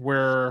others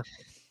were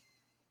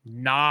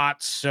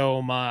not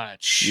so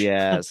much.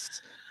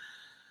 Yes.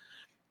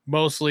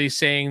 Mostly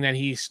saying that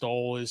he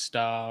stole his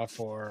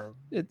stuff or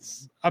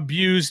it's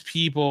abused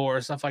people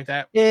or stuff like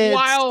that. It's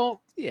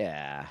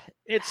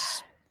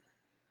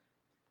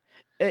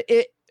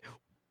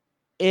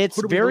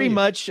very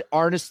much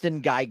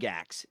Arneston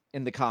Gygax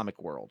in the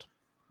comic world.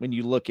 When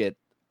you look at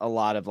a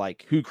lot of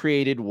like who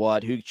created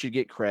what, who should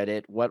get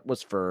credit, what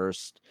was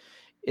first.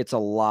 It's a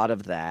lot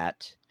of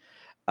that.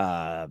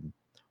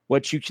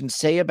 What you can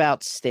say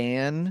about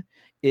Stan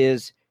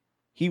is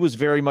he was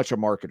very much a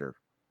marketer.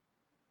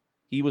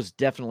 He was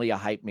definitely a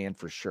hype man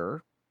for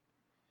sure.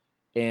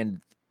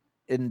 And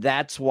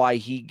that's why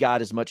he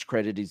got as much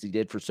credit as he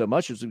did for so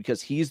much, was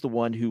because he's the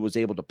one who was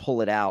able to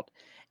pull it out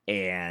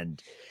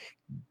and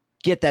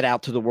get that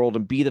out to the world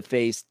and be the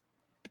face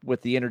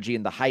with the energy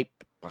and the hype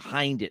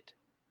behind it.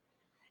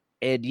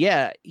 And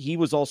he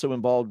was also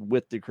involved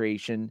with the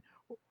creation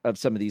of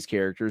some of these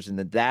characters. And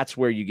then that's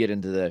where you get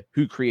into the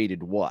who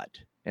created what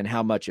and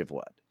how much of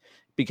what,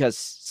 because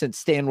since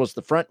Stan was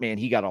the front man,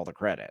 he got all the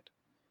credit.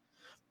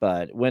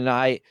 But when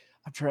I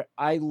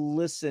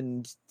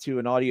listened to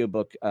an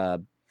audiobook,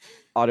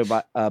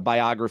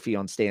 biography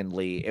on Stan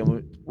Lee,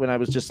 and when I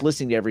was just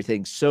listening to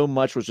everything, so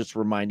much was just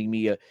reminding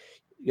me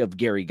of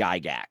Gary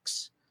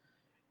Gygax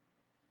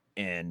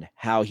and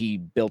how he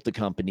built the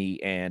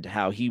company and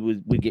how he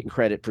would get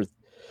credit for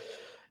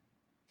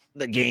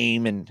the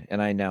game. And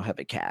I now have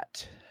a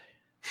cat.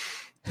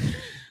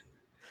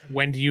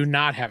 When do you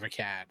not have a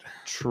cat?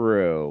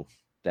 True.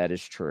 That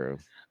is true.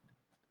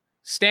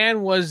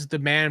 Stan was the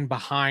man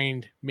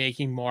behind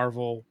making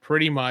Marvel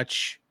pretty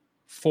much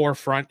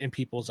forefront in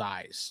people's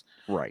eyes.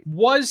 Right.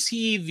 Was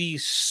he the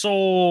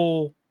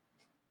sole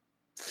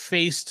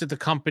face to the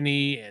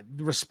company,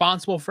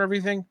 responsible for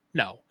everything?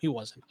 No, he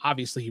wasn't.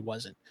 Obviously, he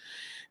wasn't.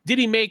 Did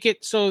he make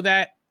it so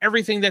that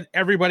everything that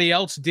everybody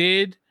else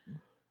did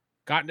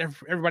got in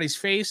everybody's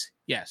face?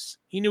 Yes.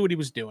 He knew what he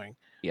was doing.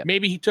 Yep.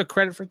 Maybe he took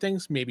credit for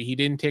things. Maybe he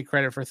didn't take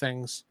credit for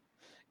things.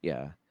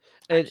 Yeah.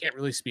 I can't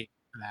really speak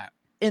for that.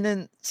 And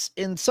then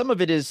some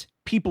of it is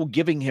people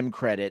giving him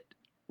credit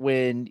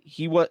when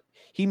he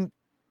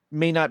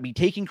may not be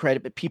taking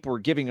credit, but people are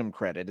giving him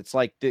credit. It's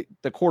like the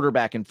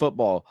quarterback in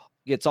football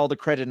gets all the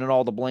credit and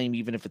all the blame,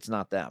 even if it's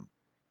not them.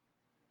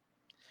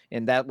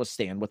 And that was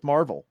Stan with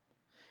Marvel.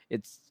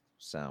 He's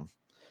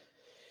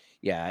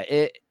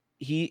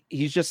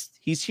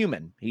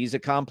human. He's a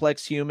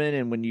complex human.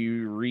 And when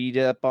you read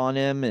up on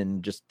him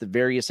and just the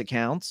various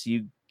accounts,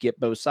 you get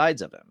both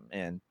sides of him.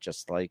 And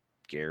just like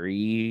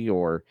Gary,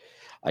 or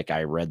like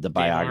I read the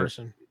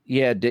biography.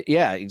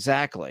 Yeah,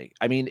 exactly.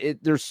 I mean,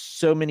 there's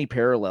so many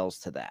parallels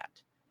to that.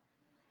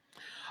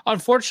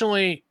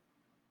 Unfortunately,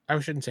 I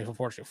shouldn't say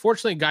unfortunately.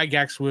 Fortunately,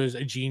 Gygax was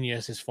a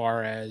genius as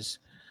far as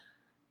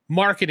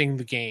marketing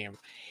the game.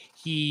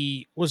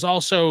 He was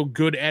also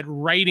good at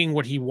writing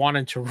what he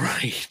wanted to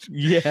write.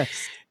 Yes.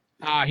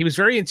 He was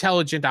very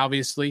intelligent,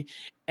 obviously,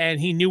 and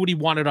he knew what he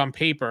wanted on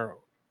paper.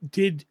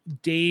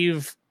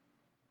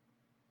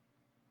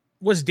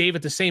 Was Dave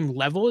at the same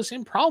level as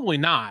him? Probably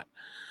not.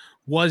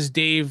 Was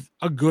Dave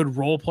a good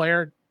role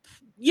player?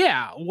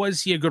 Yeah.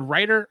 Was he a good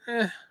writer?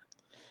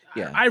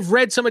 Yeah. I've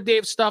read some of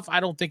Dave's stuff. I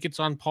don't think it's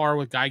on par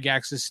with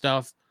Gygax's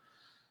stuff.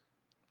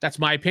 That's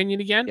my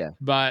opinion again. Yeah.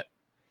 But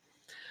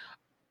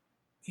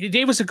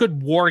Dave was a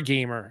good war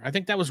gamer. I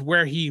think that was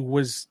where he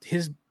was.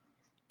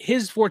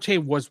 His forte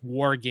was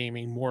war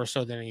gaming more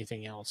so than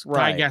anything else.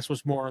 Right. Gygax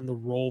was more in the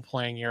role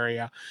playing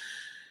area.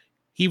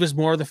 He was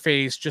more of the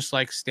face, just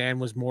like Stan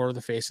was more of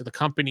the face of the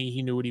company.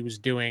 He knew what he was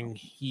doing.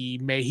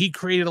 He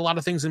created a lot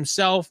of things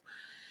himself.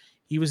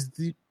 He was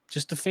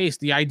just the face,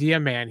 the idea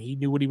man. He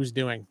knew what he was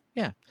doing.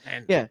 Yeah.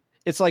 Yeah.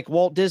 It's like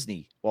Walt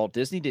Disney. Walt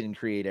Disney didn't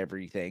create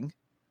everything,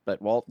 but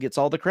Walt gets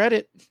all the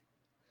credit.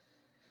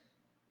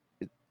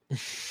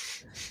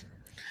 Let's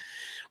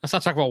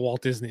not talk about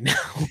Walt Disney now.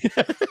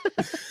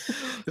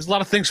 There's a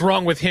lot of things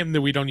wrong with him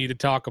that we don't need to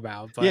talk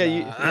about. But,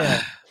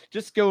 yeah.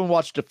 Just go and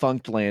watch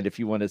Defunct Land if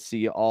you want to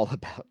see all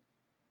about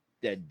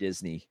dead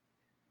Disney.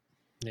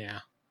 Yeah.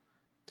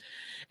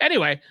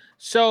 Anyway,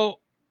 so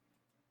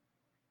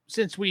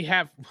since we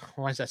have...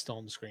 Why is that still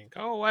on the screen?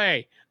 Go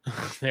away.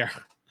 There.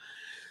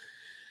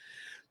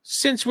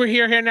 Since we're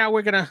here now,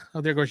 we're going to...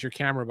 Oh, there goes your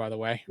camera, by the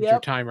way. Yep. Your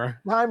timer.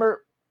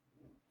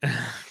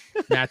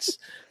 Matt's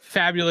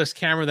fabulous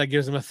camera that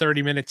gives him a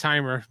 30-minute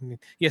timer.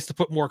 He has to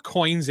put more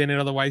coins in it,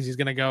 otherwise he's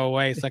going to go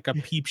away. It's like a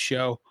peep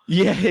show.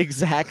 Yeah,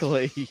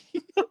 exactly.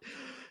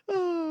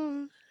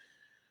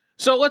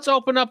 So let's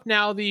open up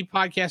now the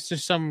podcast to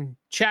some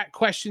chat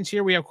questions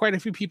here. We have quite a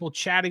few people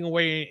chatting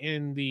away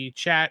in the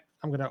chat.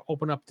 I'm going to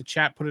open up the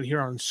chat, put it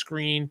here on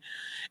screen,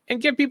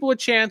 and give people a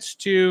chance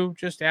to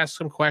just ask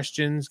some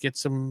questions, get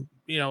some,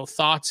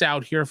 thoughts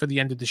out here for the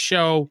end of the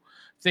show,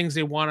 things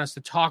they want us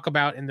to talk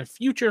about in the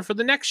future. For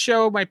the next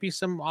show, might be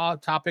some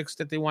topics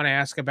that they want to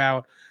ask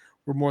about.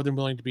 We're more than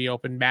willing to be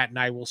open. Matt and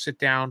I will sit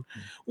down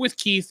with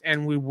Keith,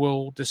 and we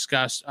will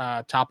discuss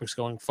topics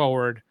going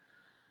forward.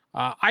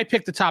 I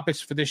picked the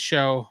topics for this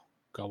show.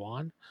 Go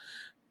on.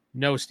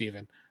 No,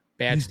 Steven.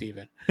 Bad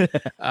Steven.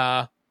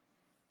 I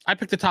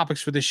picked the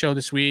topics for this show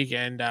this week,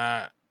 and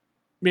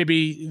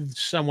maybe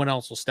someone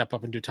else will step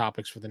up and do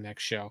topics for the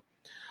next show.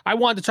 I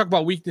wanted to talk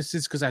about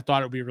weaknesses because I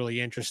thought it would be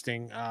really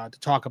interesting to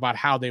talk about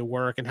how they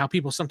work and how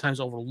people sometimes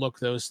overlook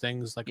those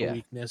things like a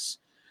weakness.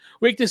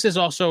 Weaknesses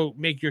also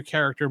make your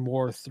character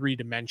more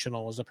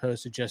three-dimensional as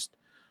opposed to just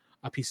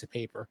a piece of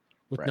paper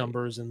with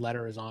numbers and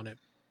letters on it.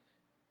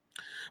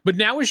 But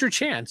now is your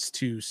chance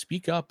to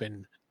speak up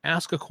and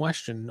ask a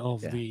question of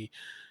the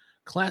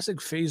Classic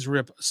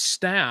FASERIP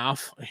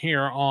staff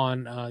here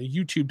on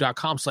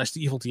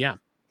youtube.com/theeviltm.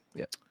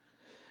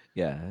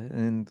 Yeah.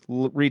 And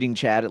reading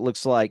chat, it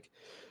looks like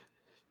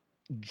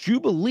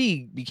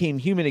Jubilee became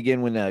human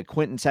again when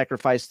Quentin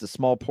sacrificed a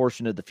small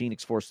portion of the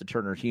Phoenix Force to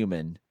turn her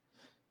human.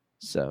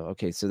 So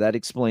that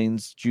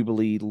explains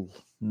Jubilee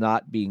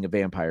not being a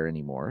vampire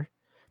anymore.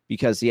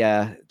 Because,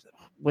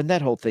 when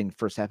that whole thing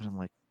first happened, I'm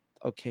like,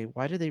 okay,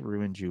 why did they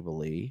ruin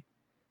Jubilee?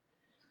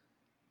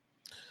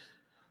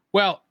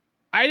 Well,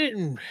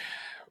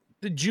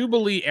 the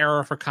Jubilee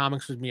era for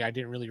comics with me, I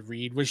didn't really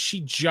read. Was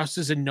she just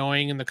as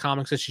annoying in the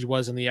comics as she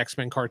was in the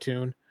X-Men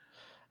cartoon?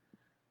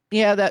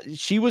 Yeah, that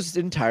she was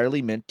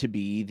entirely meant to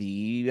be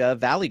the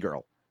Valley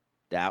Girl.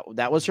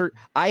 That was her.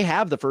 I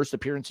have the first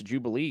appearance of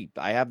Jubilee.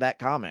 I have that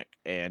comic.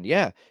 And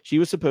she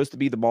was supposed to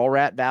be the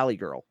Mallrat Valley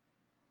Girl.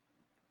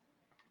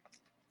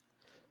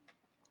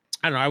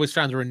 I don't know. I always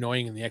found her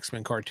annoying in the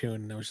X-Men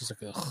cartoon. And I was just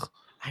like, ugh.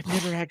 I've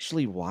never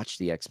actually watched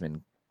the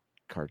X-Men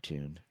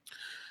cartoon.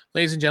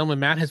 Ladies and gentlemen,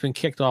 Matt has been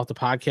kicked off the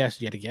podcast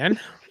yet again.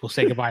 We'll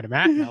say goodbye to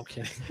Matt. No, I'm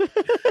kidding.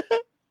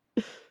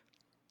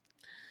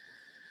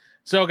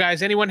 So,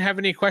 guys, anyone have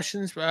any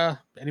questions,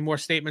 any more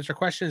statements or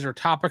questions or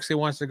topics they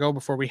want us to go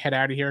before we head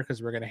out of here?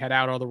 Because we're going to head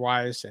out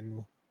otherwise.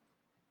 And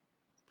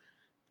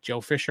Joe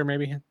Fisher,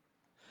 maybe.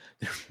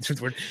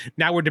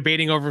 Now we're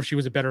debating over if she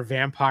was a better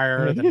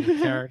vampire than the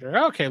character.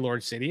 Okay,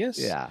 Lord Sidious.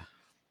 Yeah.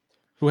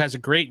 Who has a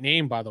great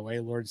name, by the way,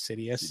 Lord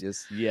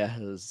Sidious.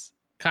 Yes.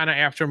 Kind of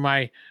after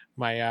my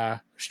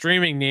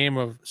streaming name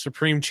of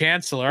Supreme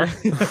Chancellor.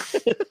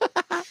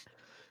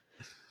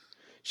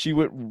 She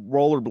went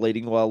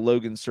rollerblading while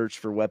Logan searched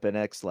for Weapon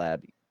X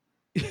Lab.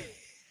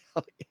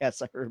 Oh,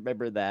 yes, I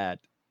remember that.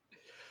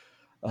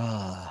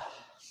 Are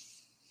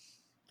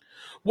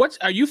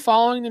you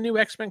following the new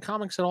X-Men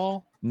comics at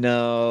all?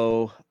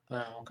 No.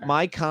 Oh, okay.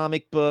 My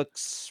comic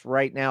books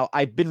right now,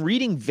 I've been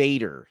reading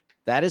Vader.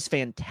 That is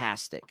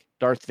fantastic.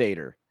 Darth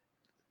Vader,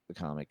 the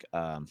comic.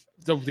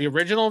 The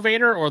original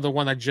Vader or the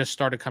one that just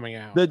started coming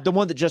out? The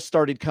one that just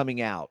started coming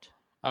out.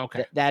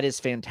 Okay. That is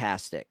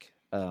fantastic.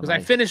 Because I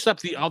finished up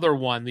the other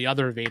one, the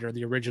other Vader,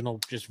 the original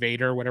just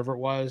Vader, whatever it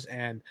was,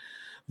 and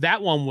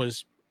that one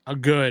was a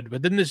good.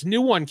 But then this new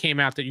one came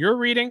out that you're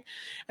reading,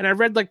 and I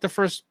read like the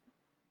first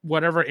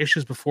whatever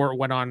issues before it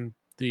went on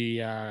the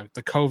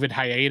COVID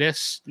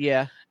hiatus.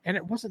 Yeah, and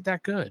it wasn't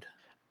that good.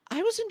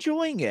 I was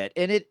enjoying it,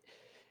 and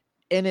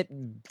it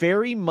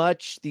very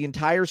much the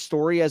entire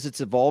story as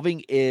it's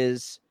evolving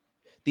is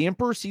the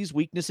Emperor sees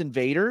weakness in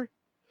Vader,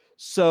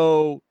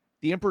 so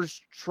the Emperor's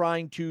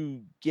trying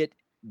to get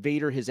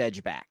Vader his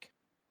edge back.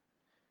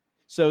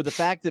 So the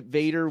fact that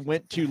Vader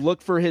went to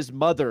look for his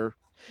mother,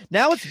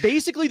 now it's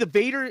basically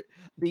the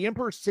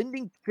Emperor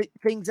sending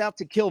things out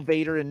to kill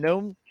Vader, and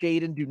no,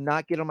 Jaden, do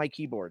not get on my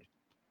keyboard.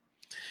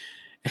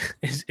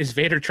 Is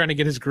Vader trying to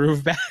get his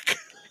groove back?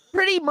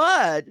 Pretty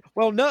much.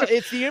 Well, no,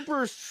 it's the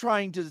Emperor's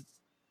trying to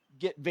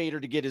get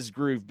Vader to get his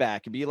groove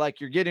back and be like,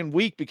 you're getting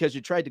weak because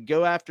you tried to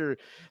go after,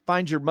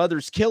 find your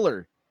mother's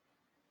killer.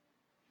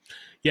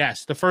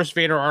 Yes, the first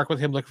Vader arc with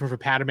him looking for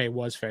Padme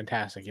was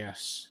fantastic.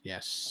 Yes.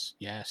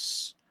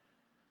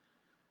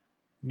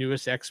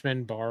 Newest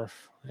X-Men barf.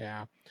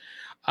 Yeah.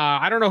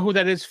 I don't know who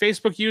that is.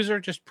 Facebook user,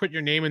 just put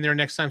your name in there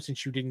next time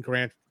since you didn't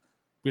grant.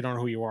 We don't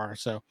know who you are.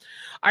 So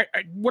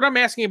what I'm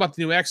asking about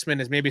the new X-Men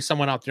is maybe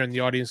someone out there in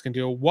the audience can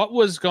do. What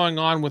was going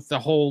on with the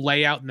whole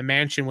layout in the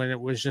mansion when it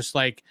was just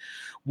like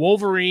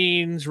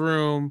Wolverine's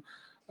room,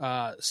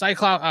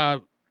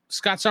 Scott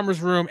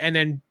Summers' room, and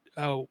then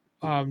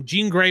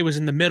Jean Grey was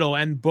in the middle,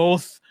 and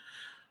both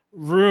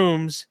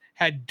rooms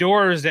had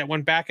doors that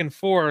went back and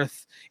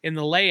forth in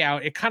the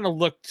layout. It kind of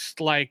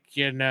looked like,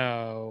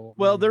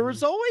 well, there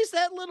was always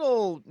that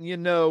little,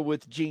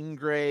 with Jean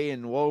Grey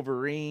and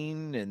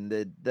Wolverine and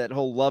that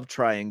whole love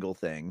triangle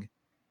thing.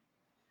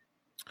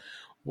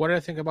 What do I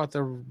think about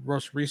the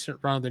most recent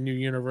round of the New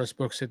Universe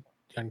books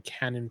on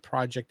Canon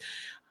Project?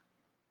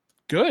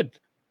 Good.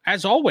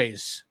 As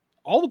always,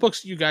 all the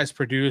books that you guys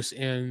produce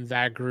in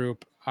that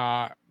group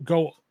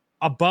go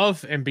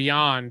above and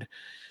beyond,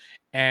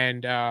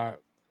 and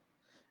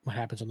what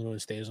happens on the moon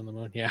stays on the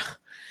moon. Yeah.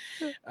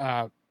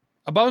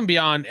 Above and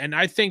beyond. And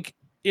I think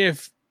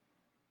if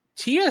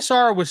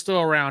TSR was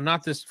still around,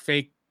 not this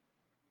fake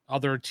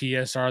other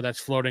TSR that's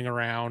floating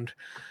around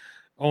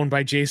owned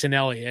by Jason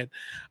Elliott.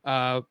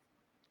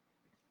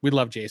 We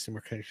love Jason.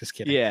 We're just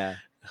kidding. Yeah.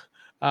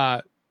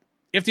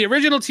 If the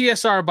original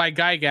TSR by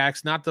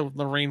Gygax, not the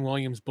Lorraine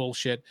Williams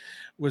bullshit,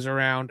 was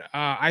around,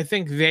 I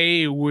think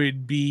they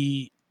would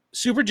be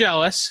super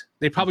jealous.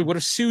 They probably would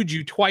have sued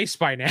you twice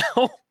by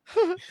now.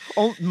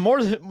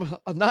 more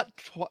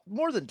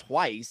than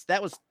twice.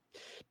 That was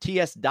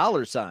TS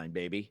 $,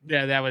 baby.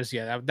 Yeah,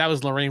 that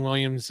was Lorraine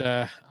Williams.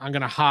 I'm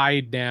gonna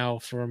hide now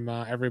from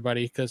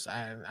everybody because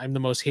I'm the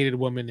most hated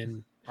woman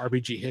in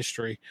RBG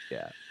history.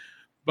 Yeah,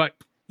 but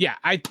yeah,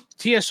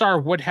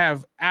 TSR would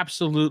have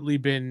absolutely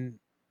been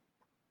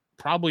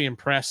probably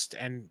impressed,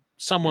 and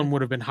someone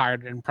would have been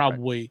hired, and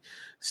probably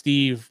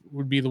Steve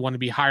would be the one to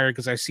be hired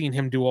because I've seen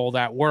him do all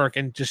that work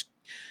and just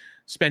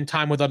spend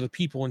time with other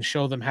people and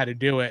show them how to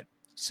do it.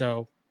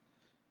 So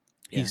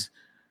he's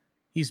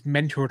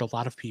mentored a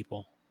lot of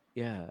people.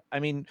 Yeah. I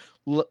mean,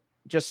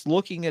 just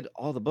looking at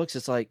all the books,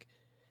 it's like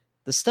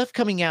the stuff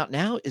coming out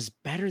now is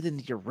better than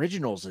the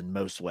originals in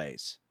most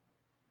ways.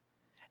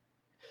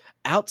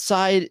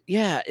 Outside,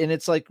 yeah, and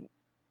it's like,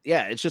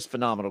 yeah, it's just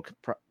phenomenal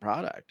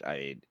product.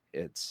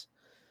 It's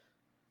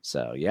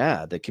so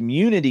yeah, the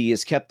community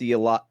has kept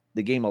the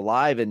game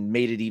alive and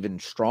made it even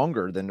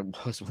stronger than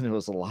it was when it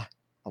was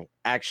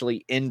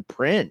actually in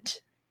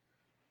print.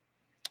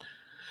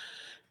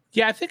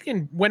 Yeah, I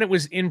think when it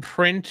was in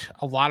print,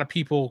 a lot of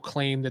people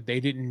claimed that they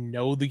didn't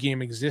know the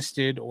game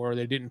existed, or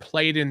they didn't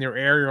play it in their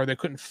area, or they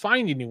couldn't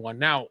find anyone.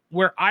 Now,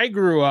 where I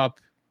grew up,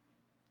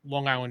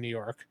 Long Island, New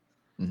York,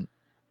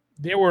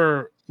 there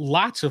were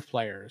lots of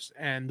players,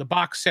 and the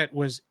box set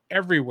was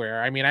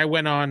everywhere. I mean, I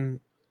went on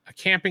a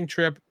camping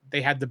trip.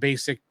 They had the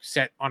basic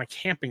set on a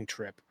camping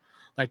trip.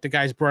 Like the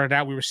guys brought it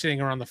out. We were sitting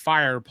around the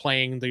fire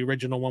playing the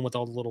original one with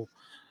all the little,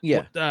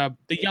 the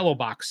yellow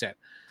box set.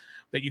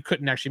 that you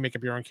couldn't actually make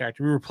up your own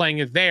character. We were playing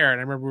it there, and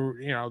I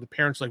remember, the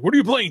parents like, "What are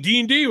you playing,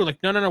 D&D?" We're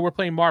like, "No, we're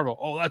playing Marvel."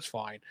 "Oh, that's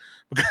fine,"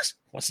 because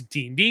it wasn't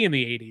D&D in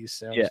the 80s.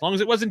 So as long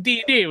as it wasn't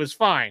D&D, it was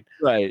fine.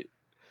 Right.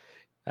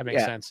 That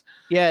makes sense.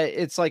 Yeah,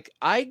 it's like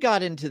I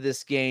got into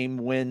this game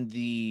when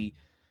the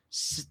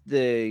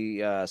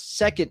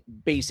second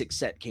basic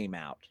set came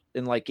out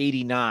in like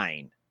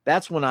 89.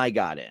 That's when I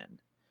got in.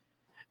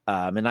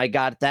 And I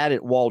got that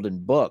at Walden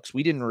Books.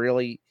 We didn't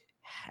really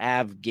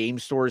have game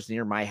stores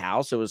near my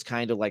house. It was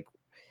kind of like,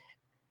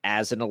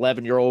 as an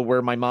 11-year-old,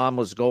 where my mom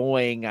was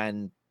going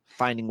and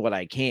finding what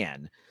I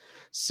can.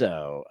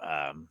 So,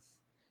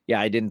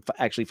 I didn't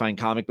actually find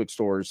comic book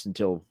stores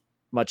until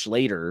much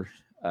later.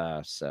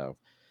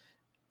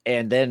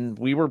 And then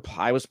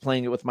I was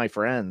playing it with my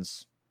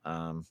friends,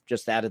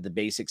 just out of the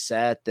basic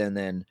set. And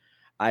then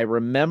I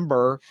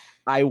remember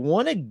I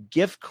won a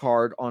gift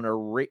card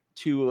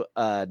to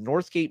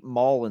Northgate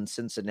Mall in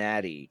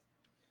Cincinnati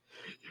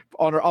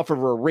off of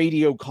a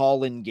radio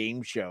call-in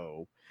game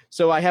show.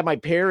 So I had my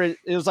parents,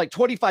 it was like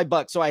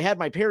 $25. So I had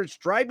my parents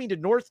drive me to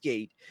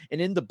Northgate, and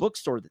in the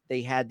bookstore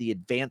they had the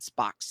advanced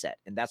box set.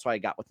 And that's what I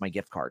got with my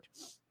gift card.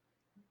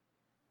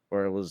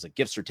 Or it was a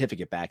gift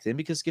certificate back then,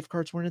 because gift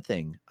cards weren't a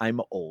thing.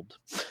 I'm old.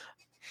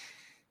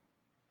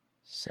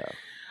 So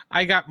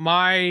I got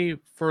my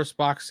first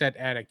box set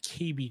at a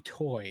KB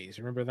Toys.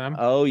 Remember them?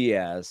 Oh,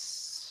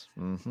 yes.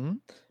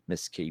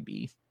 Miss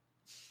KB.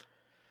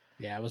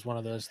 Yeah, it was one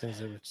of those things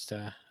that was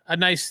a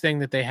nice thing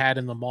that they had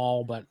in the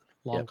mall, but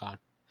long gone.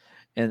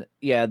 And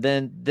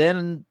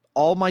then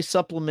all my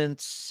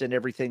supplements and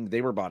everything,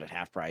 they were bought at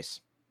half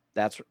price.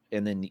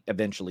 And then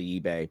eventually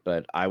eBay.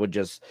 But I would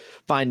just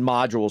find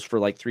modules for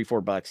like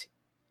 $3-4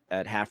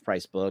 at half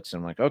price books.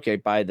 And I'm like, okay,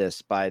 buy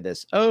this.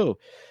 Oh,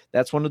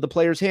 that's one of the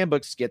player's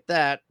handbooks. Get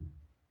that.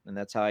 And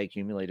that's how I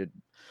accumulated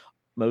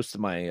most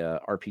of my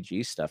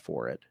RPG stuff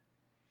for it.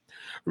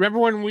 Remember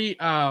when we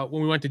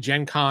went to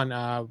Gen Con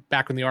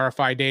back in the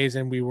RFI days,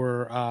 and we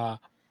were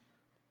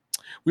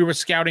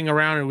scouting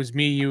around. It was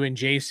me, you, and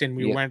Jason.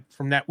 We went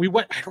from that. I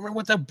don't remember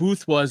what that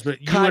booth was,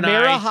 but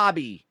Chimera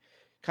Hobby,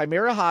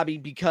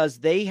 because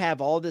they have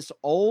all this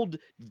old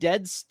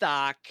dead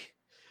stock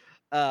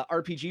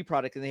RPG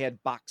product, and they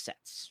had box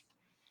sets.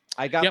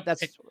 I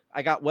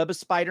got Web of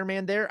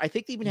Spider-Man there. I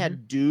think they even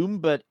had Doom,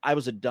 but I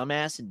was a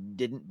dumbass and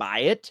didn't buy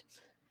it.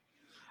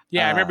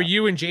 Yeah, I remember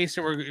you and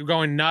Jason were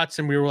going nuts,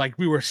 and we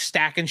were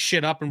stacking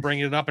shit up and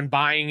bringing it up and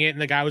buying it,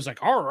 and the guy was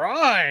like, "All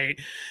right,"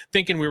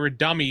 thinking we were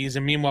dummies,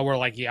 and meanwhile we're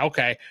like, "Yeah,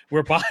 okay,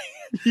 we're buying."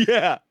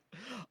 Yeah,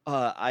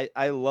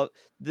 I love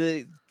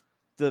the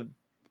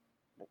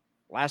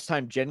last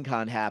time Gen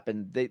Con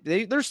happened.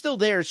 They're still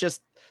there. It's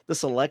just the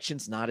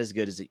selection's not as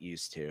good as it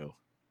used to.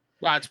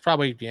 Well, it's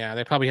probably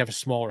they probably have a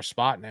smaller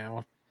spot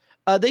now.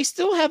 They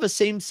still have a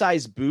same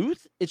size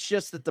booth. It's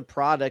just that the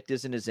product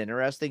isn't as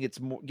interesting. It's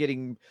more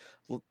getting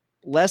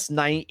less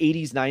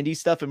 80s, 90s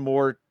stuff and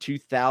more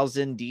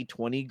 2000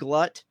 D20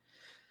 glut.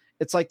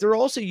 It's like there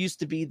also used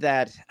to be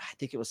that, I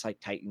think it was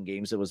like Titan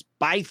Games. It was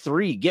buy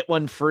 3, get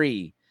 1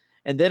 free.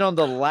 And then on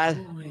the last,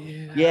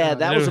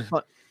 that was a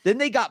fun. Then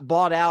they got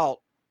bought out.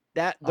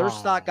 Their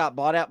stock got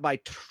bought out by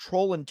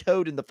Troll and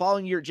Toad in the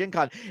following year at Gen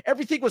Con.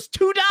 Everything was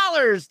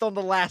 $2 on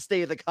the last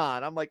day of the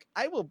con. I'm like,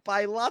 I will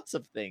buy lots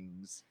of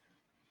things.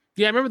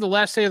 Yeah, I remember the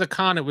last day of the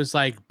con, it was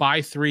like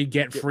buy 3,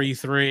 get free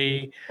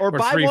 3. Or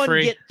buy 1,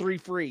 free. get 3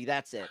 free.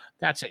 That's it.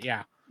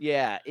 Yeah.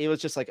 Yeah, it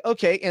was just like,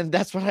 okay, and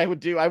that's what I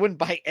would do. I wouldn't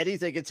buy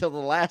anything until the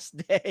last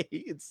day.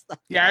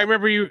 I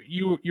remember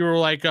you were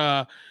like,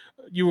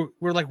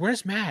 we're like,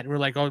 "Where's Matt?" And we're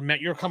like, "Oh,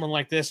 Matt, you're coming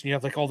like this," and you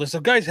have like all this. So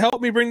guys,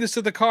 help me bring this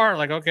to the car.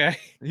 Like, okay.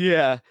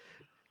 Yeah.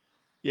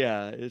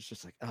 It's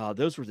just like, oh,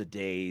 those were the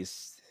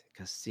days.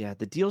 Because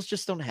the deals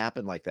just don't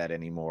happen like that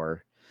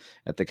anymore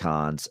at the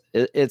cons.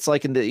 It's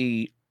like in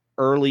the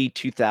early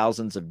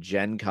 2000s of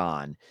Gen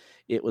Con,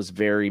 it was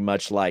very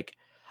much like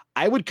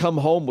I would come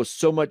home with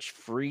so much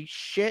free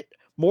shit,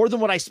 more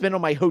than what I spent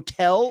on my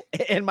hotel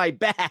and my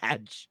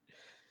badge,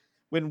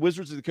 when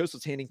Wizards of the Coast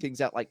was handing things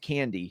out like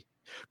candy.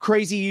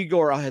 Crazy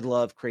Igor, I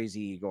love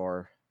Crazy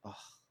Igor. Oh.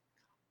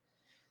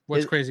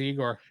 What's Crazy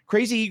Igor?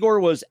 Crazy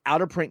Igor was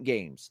out of print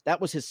games. That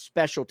was his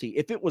specialty.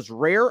 If it was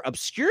rare,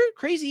 obscure,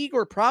 Crazy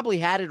Igor probably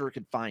had it or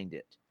could find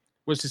it.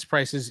 Was his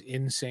prices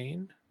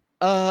insane?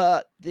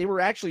 They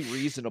were actually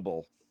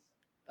reasonable.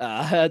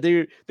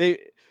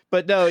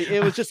 But no,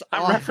 it was just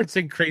I'm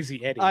referencing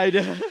Crazy Eddie. I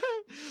know.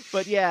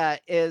 But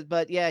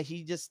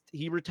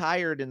he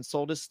retired and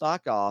sold his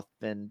stock off,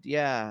 and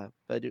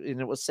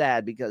it was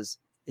sad because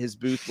his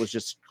booth was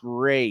just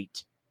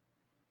great.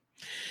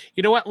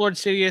 You know what, Lord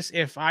Sidious,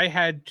 if I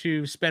had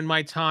to spend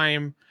my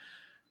time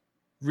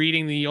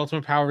reading the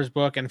Ultimate Powers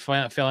book and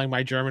failing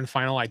my German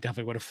final, I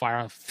definitely would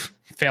have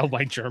failed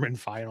my German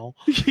final.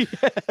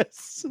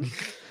 Yes.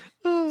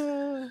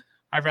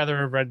 I'd rather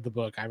have read the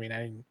book. I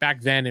mean,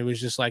 back then it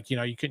was just like,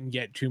 you couldn't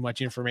get too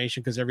much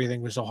information because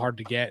everything was so hard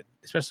to get,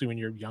 especially when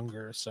you're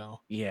younger. So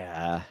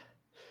yeah,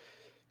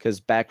 because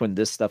back when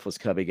this stuff was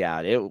coming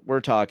out, we're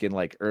talking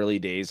like early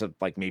days of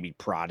like maybe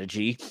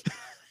Prodigy.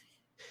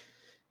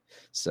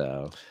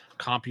 So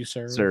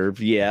CompuServe.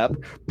 Yeah.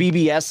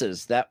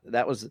 BBSs.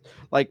 That was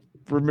like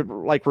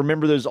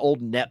remember those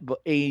old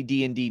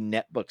AD&D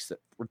netbooks that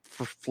would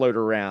float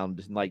around,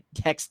 and like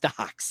text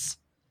docs.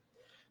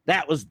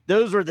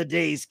 Those were the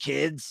days,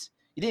 kids.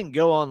 You didn't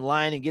go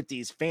online and get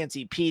these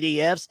fancy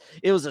PDFs.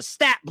 It was a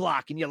stat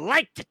block, and you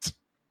liked it.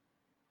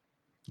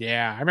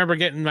 Yeah, I remember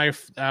getting my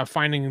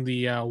finding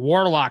the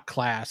Warlock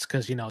class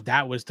because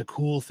that was the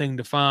cool thing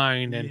to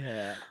find,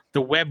 and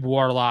the Web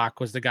Warlock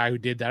was the guy who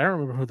did that. I don't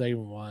remember who that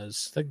even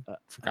was. I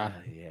forgot.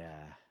 Yeah.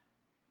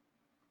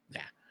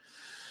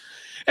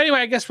 Anyway,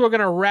 I guess we're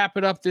going to wrap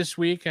it up this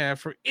week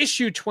for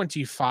issue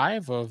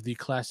 25 of the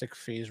Classic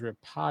FASERIP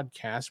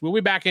podcast. We'll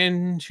be back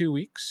in 2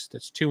 weeks.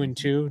 That's 2 and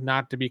 2,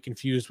 not to be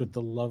confused with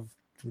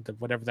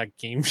whatever that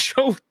game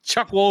show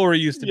Chuck Woolery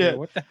used to do.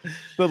 What the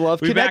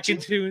Love we'll Connection?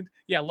 Back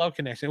in Love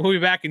Connection. We'll be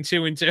back in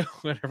 2 and 2,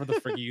 whatever the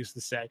frick he used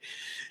to say.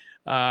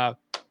 We'll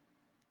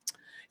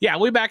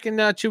be back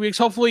in 2 weeks.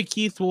 Hopefully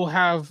Keith will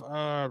have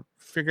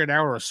figured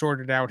out or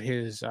sorted out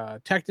his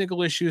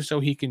technical issues so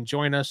he can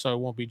join us, so it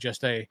won't be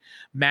just a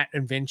Matt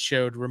and Vince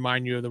show to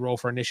remind you of the Roll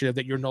for Initiative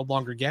that you're no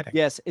longer getting.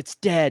 Yes, it's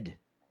dead.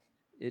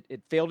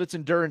 It failed its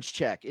endurance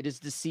check. It is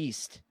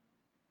deceased.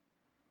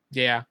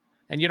 Yeah,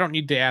 and you don't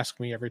need to ask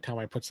me every time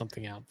I put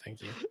something out.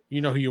 Thank you.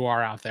 You know who you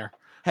are out there.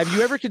 Have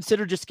you ever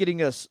considered just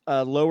getting a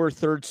lower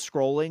third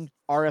scrolling?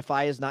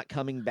 RFI is not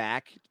coming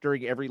back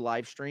during every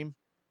live stream.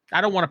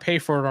 I don't want to pay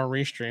for it on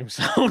Restream,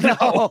 so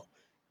no.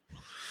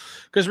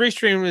 Because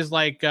Restream is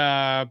like,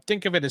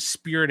 think of it as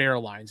Spirit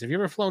Airlines. Have you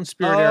ever flown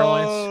Spirit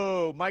Airlines?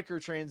 Oh,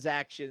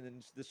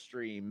 microtransactions, the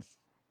stream.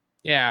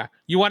 Yeah.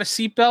 You want a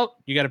seatbelt?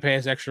 You got to pay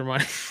us extra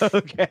money.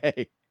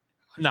 Okay.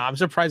 No, I'm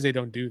surprised they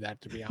don't do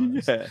that, to be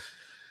honest. Yeah.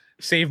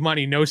 Save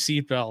money, no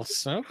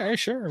seatbelts. Okay,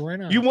 sure. Why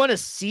not? You want a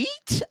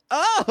seat?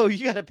 Oh,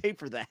 you got to pay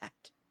for that.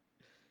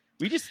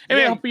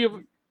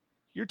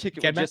 Your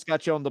ticket just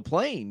got you on the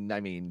plane. I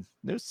mean,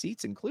 no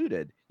seats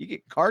included. You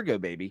get cargo,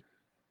 baby.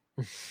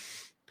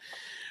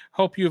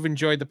 Hope you've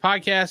enjoyed the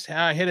podcast.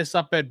 Hit us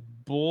up at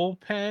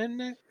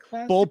bullpen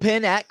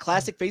at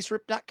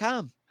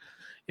classicfaserip.com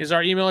is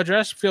our email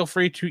address. Feel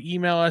free to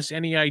email us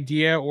any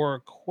idea or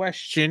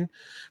question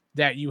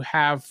that you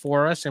have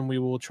for us, and we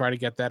will try to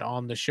get that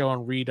on the show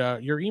and read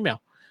your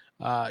email.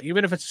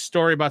 Even if it's a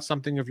story about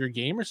something of your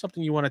game or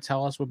something you want to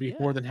tell us, we'll be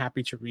more than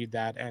happy to read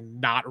that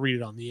and not read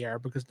it on the air,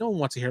 because no one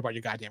wants to hear about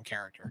your goddamn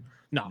character.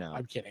 No.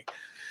 I'm kidding.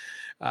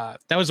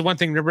 That was the one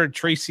thing. Remember,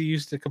 Tracy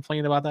used to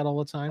complain about that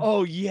all the time.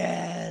 Oh,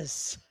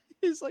 yes.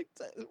 It's like,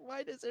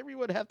 why does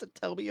everyone have to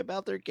tell me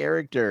about their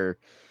character?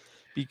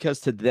 Because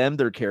to them,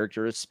 their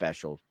character is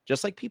special,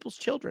 just like people's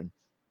children.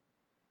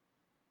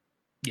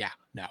 Yeah,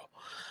 no.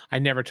 I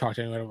never talk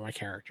to anyone about my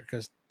character,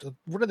 because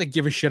what do they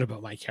give a shit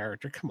about my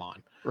character? Come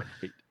on.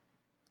 Right.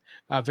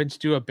 Vince,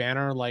 do a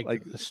banner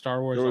like the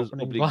Star Wars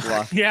opening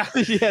block. Yeah.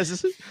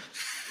 Yes.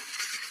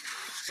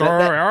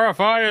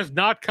 RFI is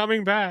not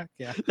coming back.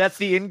 Yeah. That's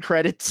the end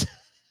credits.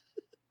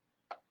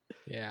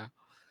 Yeah.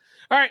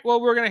 All right.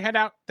 Well, we're going to head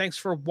out. Thanks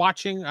for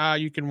watching.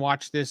 You can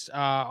watch this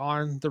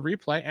on the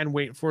replay and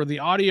wait for the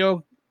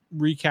audio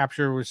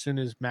recapture as soon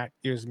as Matt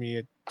gives me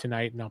it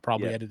tonight, and I'll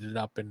probably edit it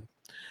up and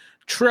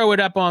throw it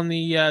up on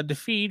the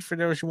feed for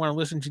those who want to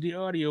listen to the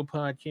audio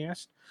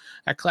podcast.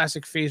 At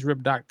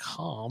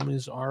classicfaserip.com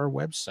is our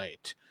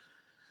website.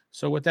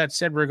 So with that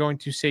said, we're going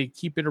to say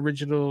keep it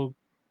original,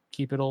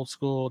 keep it old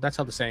school. That's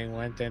how the saying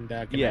went. And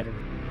get better.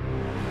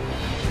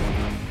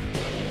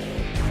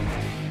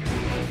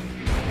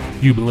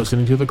 You've been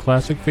listening to the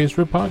Classic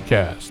FASERIP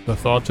podcast. The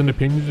thoughts and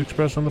opinions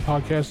expressed on the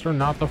podcast are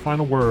not the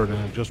final word and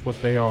are just what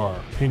they are,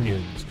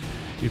 opinions.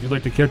 If you'd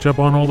like to catch up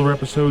on older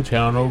episodes, head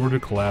on over to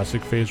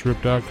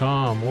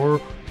classicfaserip.com, or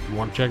if you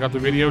want to check out the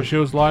video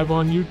shows live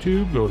on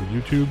YouTube, go to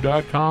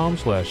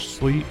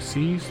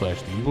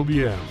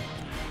youtube.com/c/theevildm.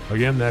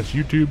 Again, that's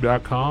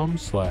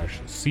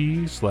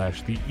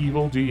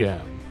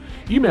youtube.com/c/theevildm.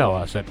 Email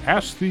us at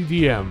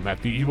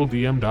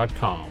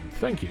askthedm@theevildm.com.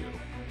 Thank you.